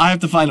scrap that. I have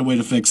to find a way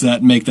to fix that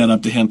and make that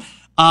up to him.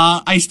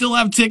 I still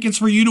have tickets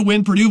for you to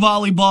win Purdue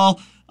volleyball.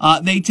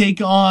 They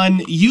take on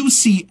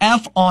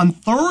UCF on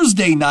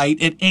Thursday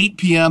night at 8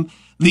 p.m.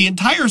 The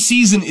entire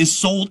season is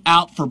sold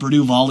out for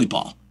Purdue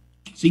volleyball.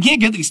 So you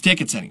can't get these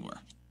tickets anywhere,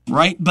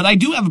 right? But I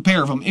do have a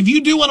pair of them. If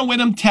you do want to win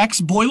them,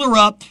 text Boiler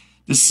Up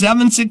to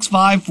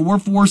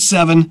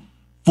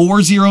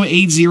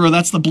 765-447-4080.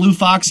 That's the Blue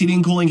Fox Heating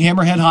and Cooling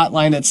Hammerhead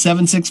Hotline at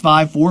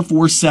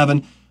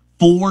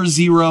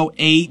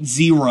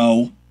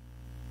 765-447-4080.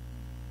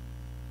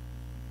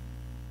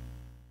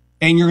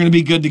 And you're going to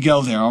be good to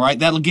go there, all right?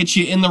 That'll get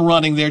you in the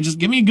running there. Just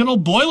give me a good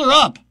old Boiler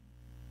Up.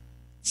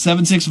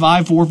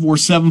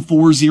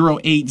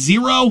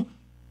 765-447-4080.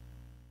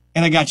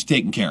 And I got you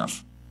taken care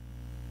of.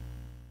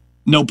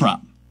 No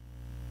problem.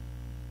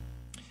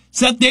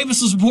 Seth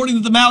Davis is reporting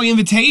that the Maui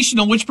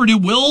Invitational, which Purdue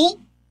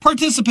will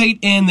participate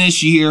in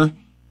this year,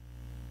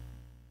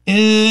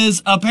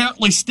 is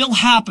apparently still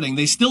happening.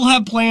 They still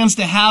have plans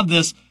to have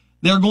this.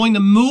 They're going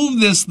to move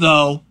this,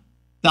 though,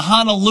 to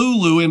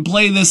Honolulu and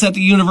play this at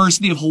the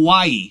University of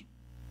Hawaii.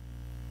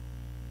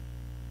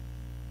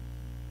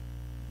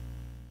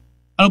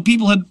 I know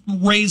people had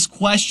raised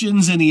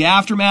questions in the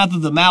aftermath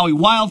of the Maui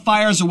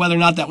wildfires or whether or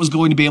not that was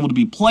going to be able to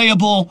be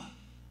playable.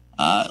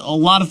 A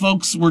lot of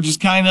folks were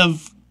just kind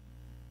of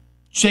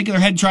shaking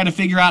their head trying to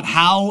figure out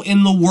how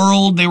in the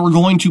world they were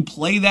going to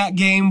play that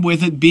game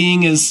with it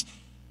being as,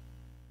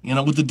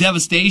 with the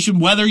devastation,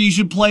 whether you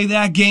should play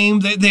that game.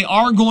 They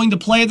are going to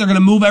play it. They're going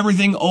to move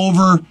everything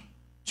over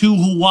to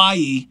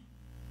Hawaii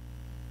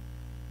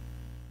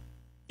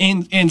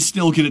and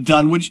still get it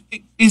done, which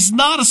is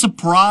not a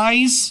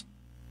surprise.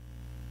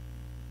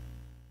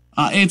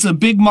 It's a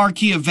big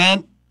marquee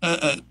event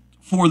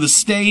for the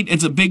state.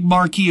 It's a big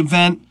marquee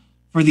event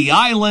for the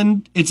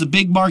island. It's a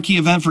big marquee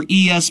event for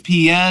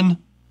ESPN.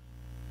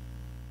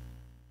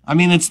 I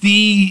mean, it's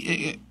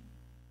pretty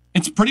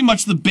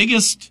much the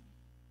biggest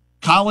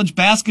college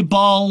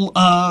basketball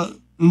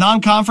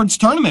non-conference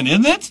tournament,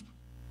 isn't it?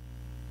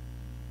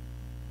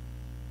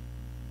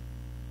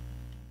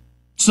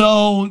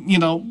 So,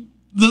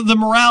 the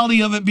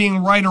morality of it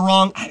being right or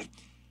wrong,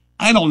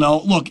 I don't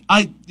know. Look,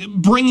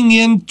 bringing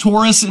in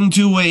tourists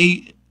into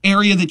a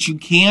area that you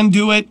can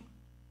do it,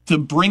 to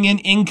bring in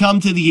income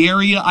to the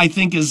area, I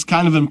think is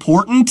kind of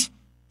important.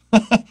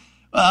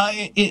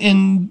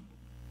 In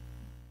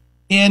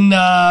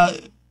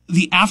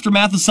the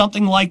aftermath of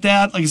something like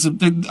that, like I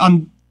said,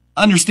 I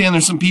understand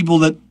there's some people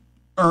that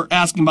are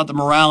asking about the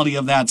morality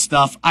of that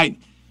stuff. I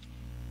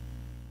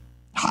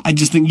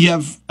just think you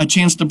have a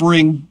chance to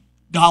bring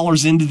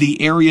dollars into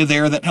the area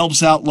there that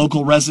helps out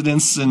local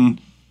residents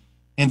and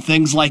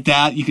things like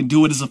that. You can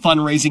do it as a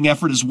fundraising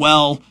effort as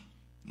well.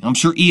 I'm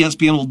sure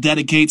ESPN will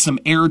dedicate some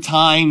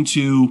airtime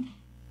to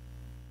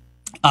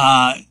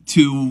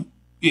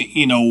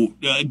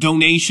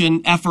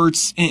donation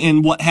efforts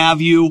and what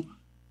have you.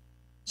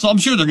 So I'm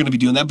sure they're going to be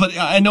doing that. But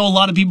I know a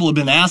lot of people have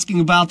been asking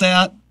about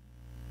that.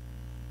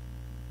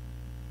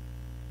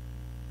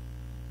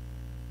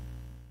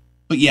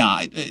 But yeah,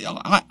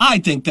 I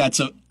think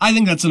that's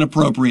an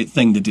appropriate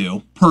thing to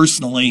do.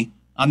 Personally,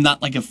 I'm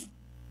not like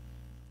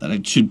that I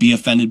should be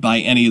offended by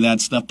any of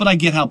that stuff. But I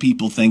get how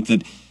people think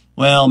that,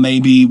 well,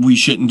 maybe we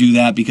shouldn't do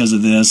that because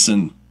of this,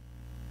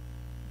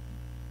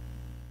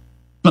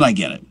 but I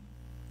get it.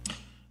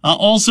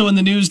 Also in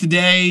the news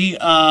today,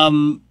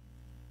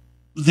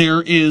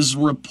 there is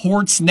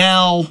reports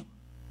now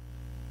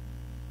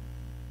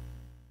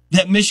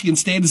that Michigan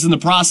State is in the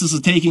process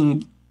of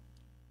taking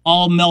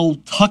all Mel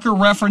Tucker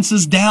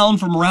references down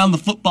from around the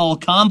football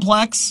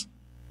complex.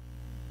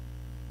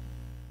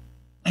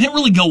 I didn't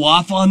really go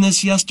off on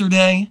this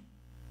yesterday.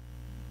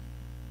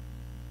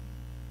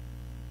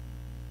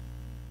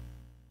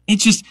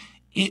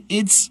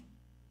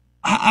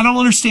 I don't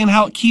understand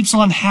how it keeps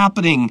on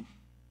happening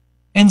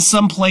in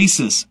some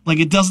places. Like,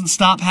 it doesn't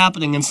stop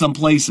happening in some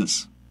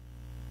places.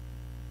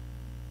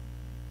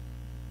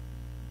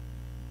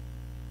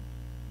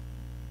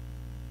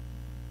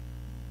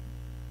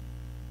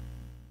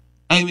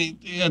 I mean,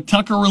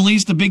 Tucker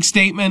released a big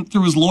statement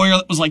through his lawyer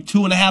that was like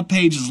 2.5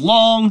 pages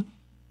long.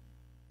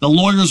 The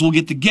lawyers will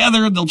get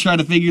together. They'll try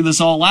to figure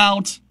this all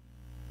out.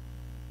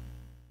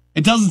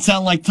 It doesn't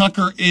sound like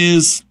Tucker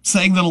is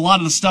saying that a lot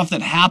of the stuff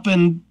that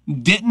happened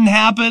didn't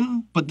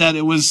happen, but that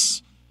it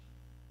was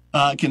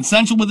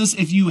consensual with this.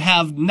 If you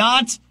have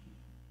not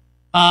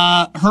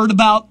heard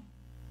about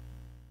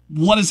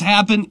what has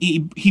happened,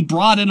 he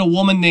brought in a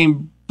woman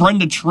named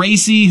Brenda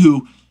Tracy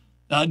who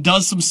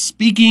does some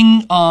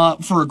speaking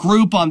for a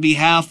group on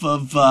behalf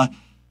of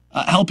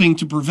helping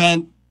to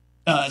prevent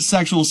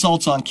sexual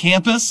assaults on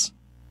campus.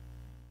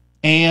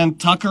 And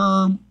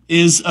Tucker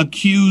is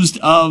accused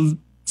of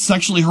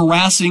sexually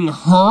harassing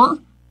her.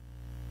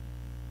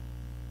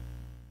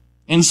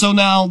 And so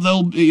now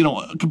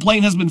a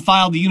complaint has been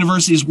filed. The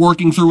university is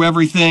working through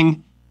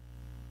everything.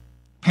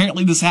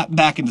 Apparently this happened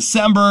back in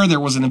December. There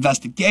was an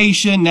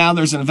investigation. Now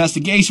there's an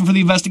investigation for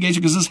the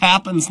investigation because this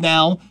happens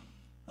now.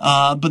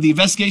 But the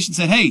investigation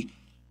said, hey,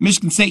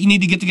 Michigan State, you need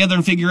to get together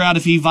and figure out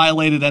if he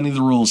violated any of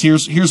the rules.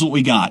 Here's what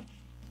we got.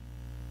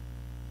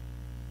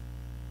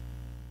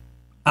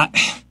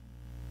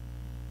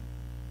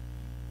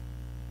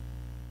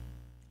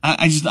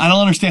 I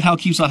don't understand how it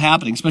keeps on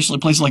happening, especially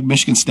in places like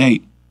Michigan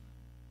State.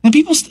 And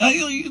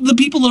the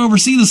people that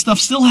oversee this stuff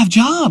still have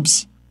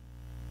jobs.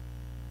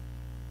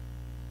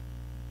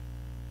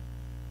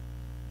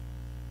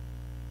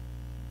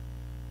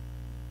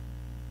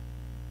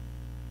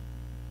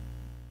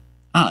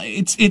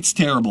 It's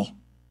terrible.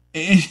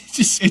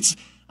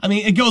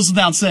 It goes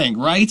without saying,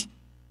 right?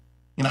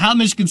 How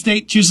Michigan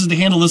State chooses to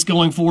handle this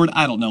going forward,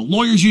 I don't know.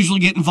 Lawyers usually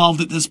get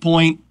involved at this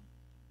point.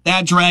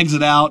 That drags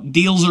it out.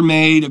 Deals are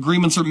made,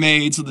 agreements are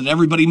made so that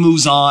everybody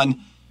moves on.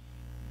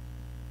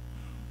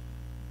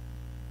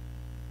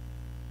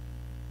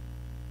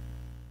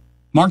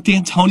 Mark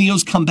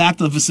D'Antonio's come back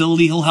to the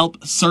facility. He'll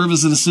help serve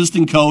as an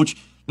assistant coach.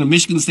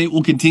 Michigan State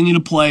will continue to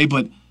play,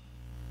 but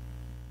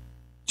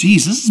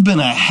geez, this has been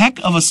a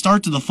heck of a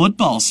start to the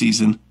football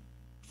season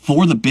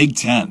for the Big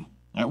Ten.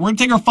 All right, we're going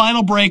to take our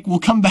final break. We'll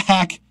come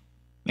back.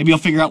 Maybe I'll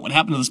figure out what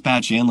happened to this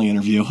Pat Shanley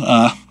interview.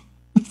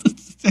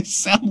 They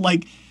sound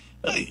like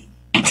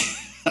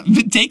I've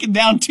been taken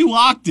down 2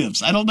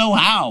 octaves. I don't know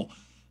how.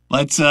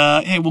 But,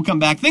 hey, we'll come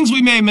back. Things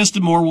we may have missed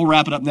and more. We'll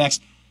wrap it up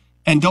next.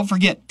 And don't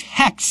forget,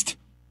 text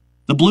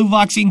the Blue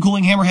Voxine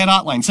Cooling Hammerhead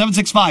hotline,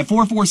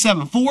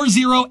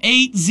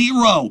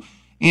 765-447-4080.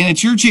 And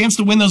it's your chance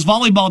to win those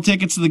volleyball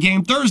tickets to the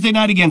game Thursday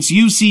night against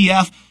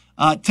UCF.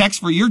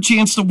 Text for your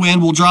chance to win.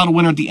 We'll draw a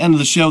winner at the end of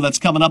the show. That's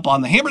coming up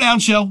on the Hammer Down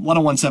Show,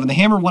 101.7 The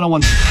Hammer,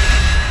 101.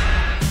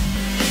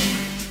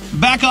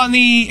 Back on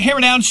the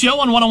Hammer Down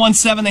Show on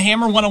 1017 The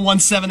Hammer,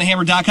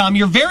 1017thehammer.com.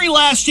 Your very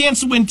last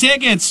chance to win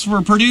tickets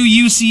for Purdue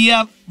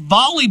UCF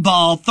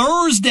volleyball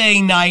Thursday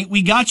night.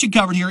 We got you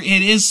covered here.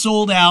 It is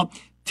sold out.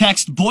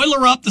 Text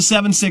Boiler Up to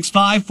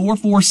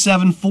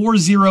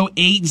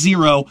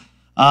 765-447-4080.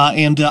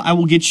 And I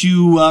will get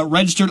you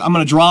registered. I'm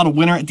going to draw out a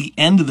winner at the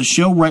end of the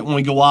show, right when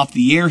we go off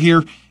the air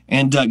here,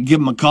 and give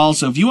them a call.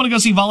 So if you want to go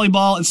see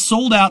volleyball, it's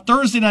sold out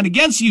Thursday night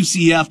against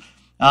UCF.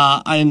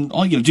 And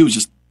all you got to do is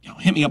just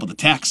hit me up with a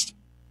text.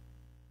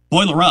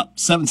 Boiler Up,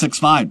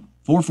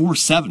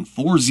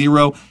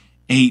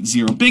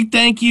 765-447-4080. Big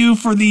thank you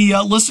for the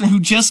listener who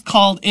just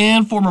called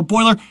in, former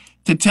Boiler,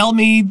 to tell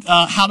me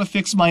how to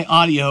fix my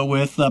audio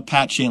with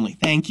Pat Shanley.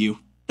 Thank you.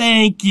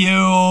 Thank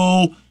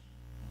you.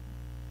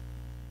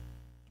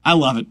 I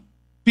love it.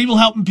 People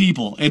helping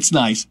people. It's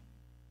nice.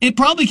 It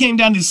probably came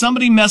down to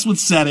somebody messed with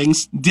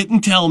settings,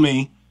 didn't tell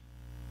me,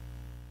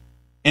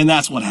 and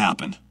that's what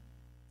happened.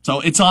 So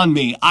it's on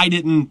me. I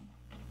didn't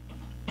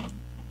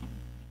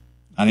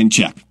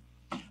check.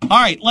 All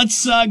right,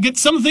 let's get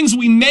some things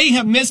we may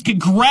have missed.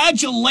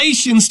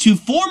 Congratulations to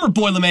former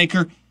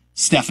Boilermaker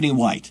Stephanie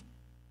White.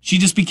 She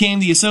just became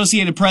the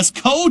Associated Press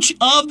Coach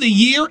of the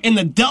Year in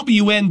the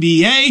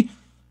WNBA.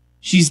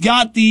 She's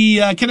got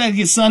the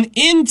Connecticut Sun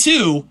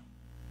into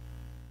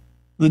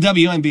the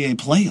WNBA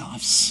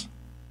playoffs.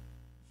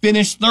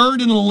 Finished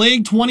third in the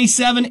league,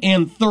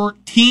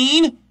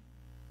 27-13.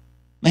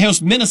 They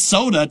host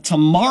Minnesota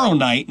tomorrow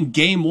night in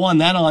Game 1.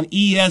 That on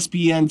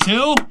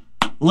ESPN2.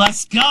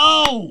 Let's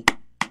go!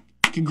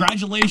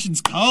 Congratulations,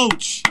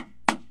 Coach.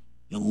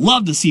 You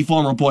love to see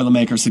former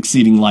Boilermakers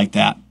succeeding like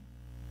that.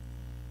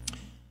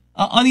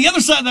 On the other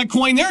side of that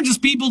coin, there are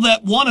just people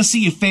that want to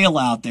see you fail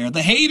out there.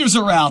 The haters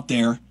are out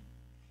there.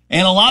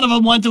 And a lot of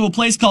them went to a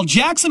place called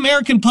Jack's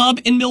American Pub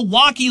in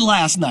Milwaukee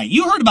last night.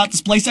 You heard about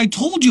this place. I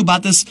told you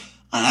about this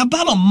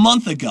about a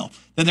month ago,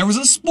 that there was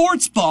a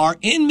sports bar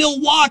in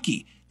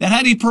Milwaukee that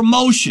had a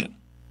promotion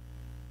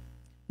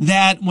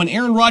that when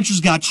Aaron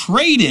Rodgers got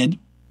traded,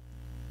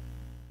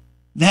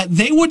 that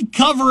they would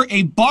cover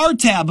a bar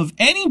tab of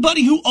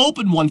anybody who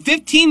opened one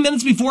 15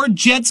 minutes before a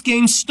Jets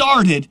game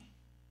started,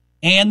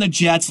 and the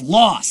Jets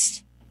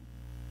lost.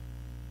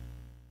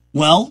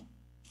 Well,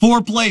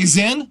 4 plays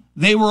in,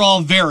 they were all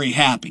very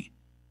happy.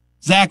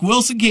 Zach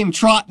Wilson came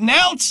trotting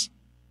out.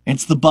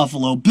 It's the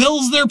Buffalo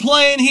Bills they're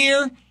playing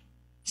here.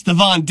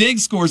 Stephon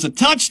Diggs scores a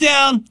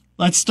touchdown.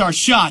 Let's start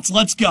shots.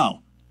 Let's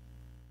go.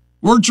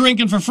 We're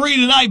drinking for free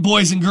tonight,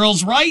 boys and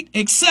girls, right?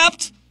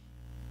 Except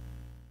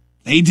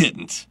they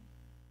didn't.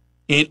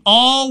 It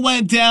all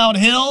went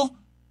downhill.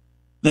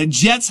 The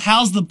Jets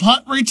housed the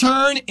punt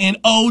return in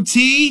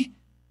OT.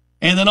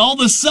 And then all of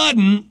a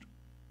sudden,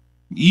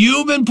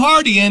 you've been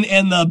partying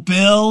and the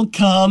bill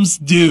comes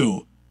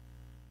due.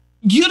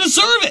 You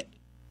deserve it.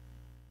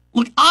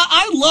 Look,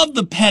 I love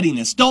the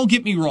pettiness. Don't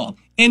get me wrong.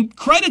 And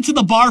credit to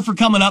the bar for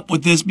coming up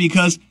with this,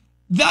 because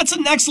that's a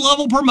next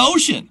level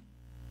promotion.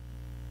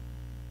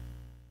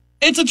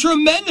 It's a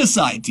tremendous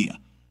idea.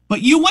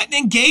 But you went and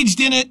engaged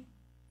in it,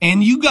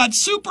 and you got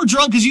super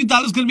drunk because you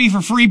thought it was going to be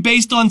for free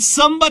based on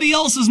somebody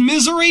else's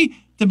misery.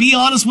 To be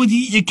honest with you,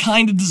 you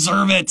kind of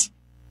deserve it.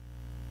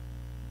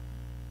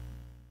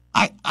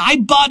 I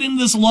bought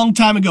into this a long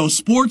time ago.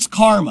 Sports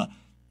karma.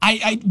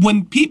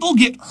 When people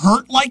get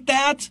hurt like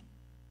that,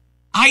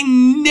 I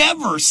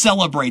never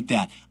celebrate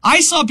that.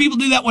 I saw people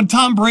do that when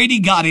Tom Brady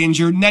got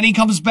injured, and then he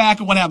comes back,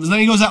 and what happens? Then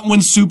he goes out and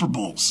wins Super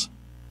Bowls.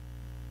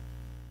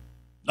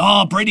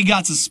 Oh, Brady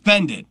got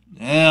suspended.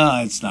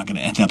 Yeah, it's not going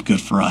to end up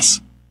good for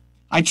us.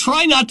 I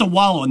try not to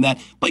wallow in that.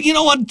 But you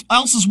know what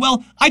else as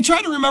well? I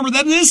try to remember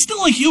that it is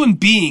still a human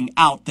being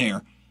out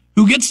there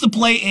who gets to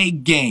play a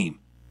game.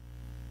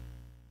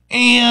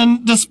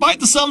 And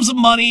despite the sums of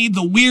money,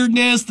 the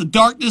weirdness, the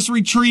darkness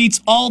retreats,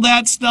 all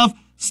that stuff,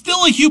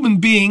 still a human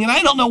being. And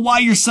I don't know why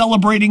you're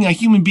celebrating a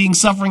human being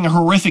suffering a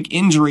horrific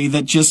injury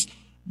that just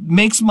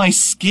makes my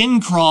skin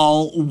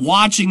crawl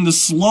watching the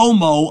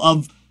slow-mo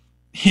of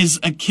his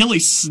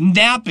Achilles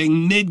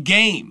snapping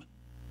mid-game.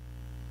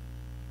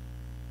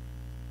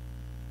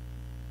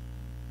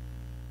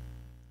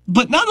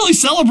 But not only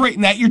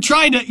celebrating that, you're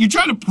trying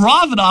to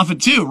profit off it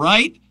too,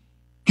 right?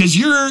 Because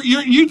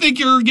you think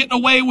you're getting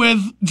away with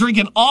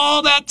drinking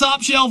all that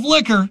top shelf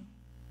liquor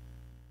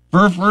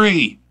for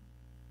free.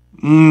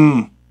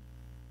 No.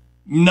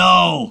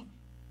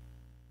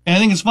 And I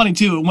think it's funny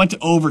too, it went to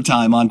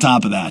overtime on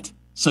top of that.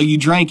 So you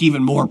drank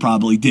even more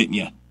probably, didn't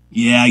you?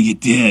 Yeah, you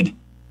did.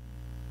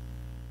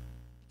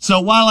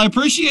 So while I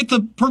appreciate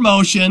the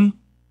promotion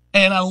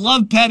and I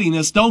love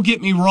pettiness, don't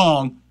get me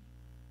wrong,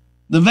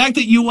 the fact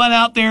that you went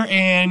out there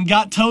and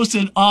got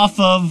toasted off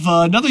of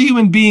another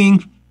human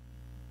being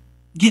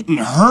getting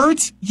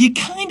hurt, you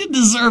kind of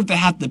deserve to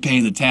have to pay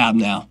the tab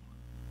now.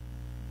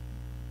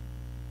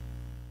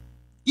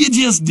 You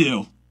just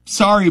do.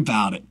 Sorry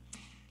about it.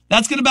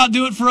 That's going to about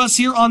do it for us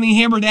here on the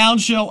Hammer Down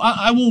Show.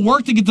 I will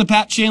work to get the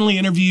Pat Shanley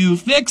interview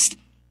fixed,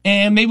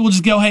 and maybe we'll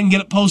just go ahead and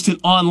get it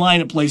posted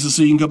online at places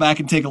so you can go back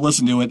and take a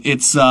listen to it.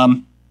 It's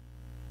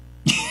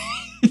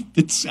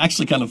it's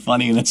actually kind of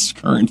funny in its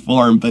current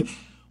form, but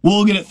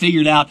We'll get it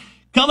figured out.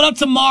 Coming up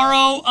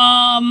tomorrow,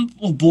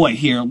 oh boy,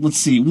 here, let's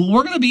see. Well,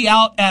 we're going to be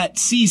out at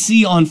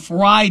CC on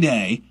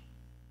Friday.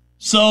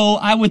 So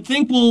I would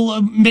think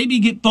we'll maybe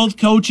get both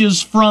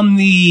coaches from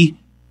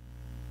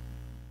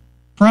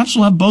perhaps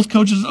we'll have both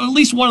coaches, or at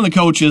least one of the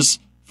coaches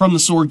from the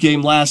Sword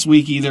game last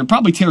week either.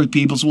 Probably Terry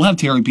Peoples. We'll have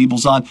Terry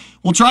Peoples on.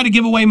 We'll try to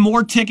give away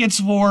more tickets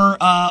for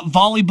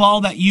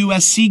volleyball, that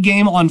USC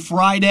game on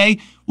Friday.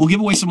 We'll give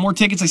away some more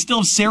tickets. I still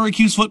have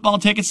Syracuse football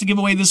tickets to give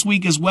away this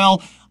week as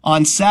well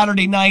on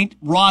Saturday night,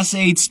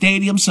 Ross-Ade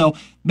Stadium. So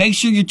make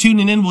sure you're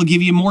tuning in. We'll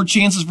give you more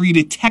chances for you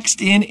to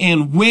text in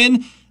and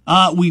win.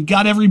 We've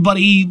got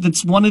everybody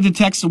that's wanted to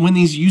text to win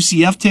these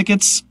UCF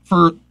tickets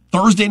for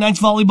Thursday night's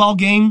volleyball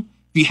game.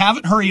 If you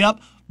haven't, hurry up.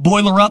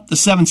 Boiler up, the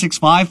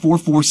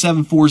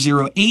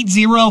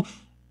 765-447-4080.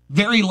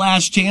 Very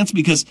last chance,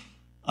 because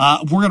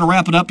we're going to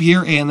wrap it up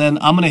here, and then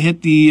I'm going to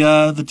hit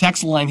the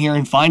text line here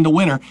and find a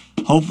winner.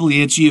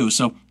 Hopefully it's you.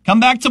 So come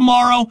back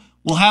tomorrow.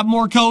 We'll have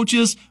more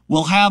coaches.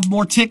 We'll have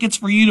more tickets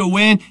for you to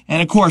win.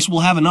 And, of course, we'll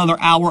have another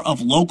hour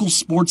of local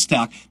sports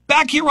talk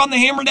back here on the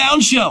Hammer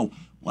Down Show.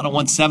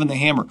 1017 The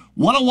Hammer.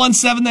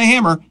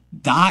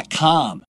 1017thehammer.com.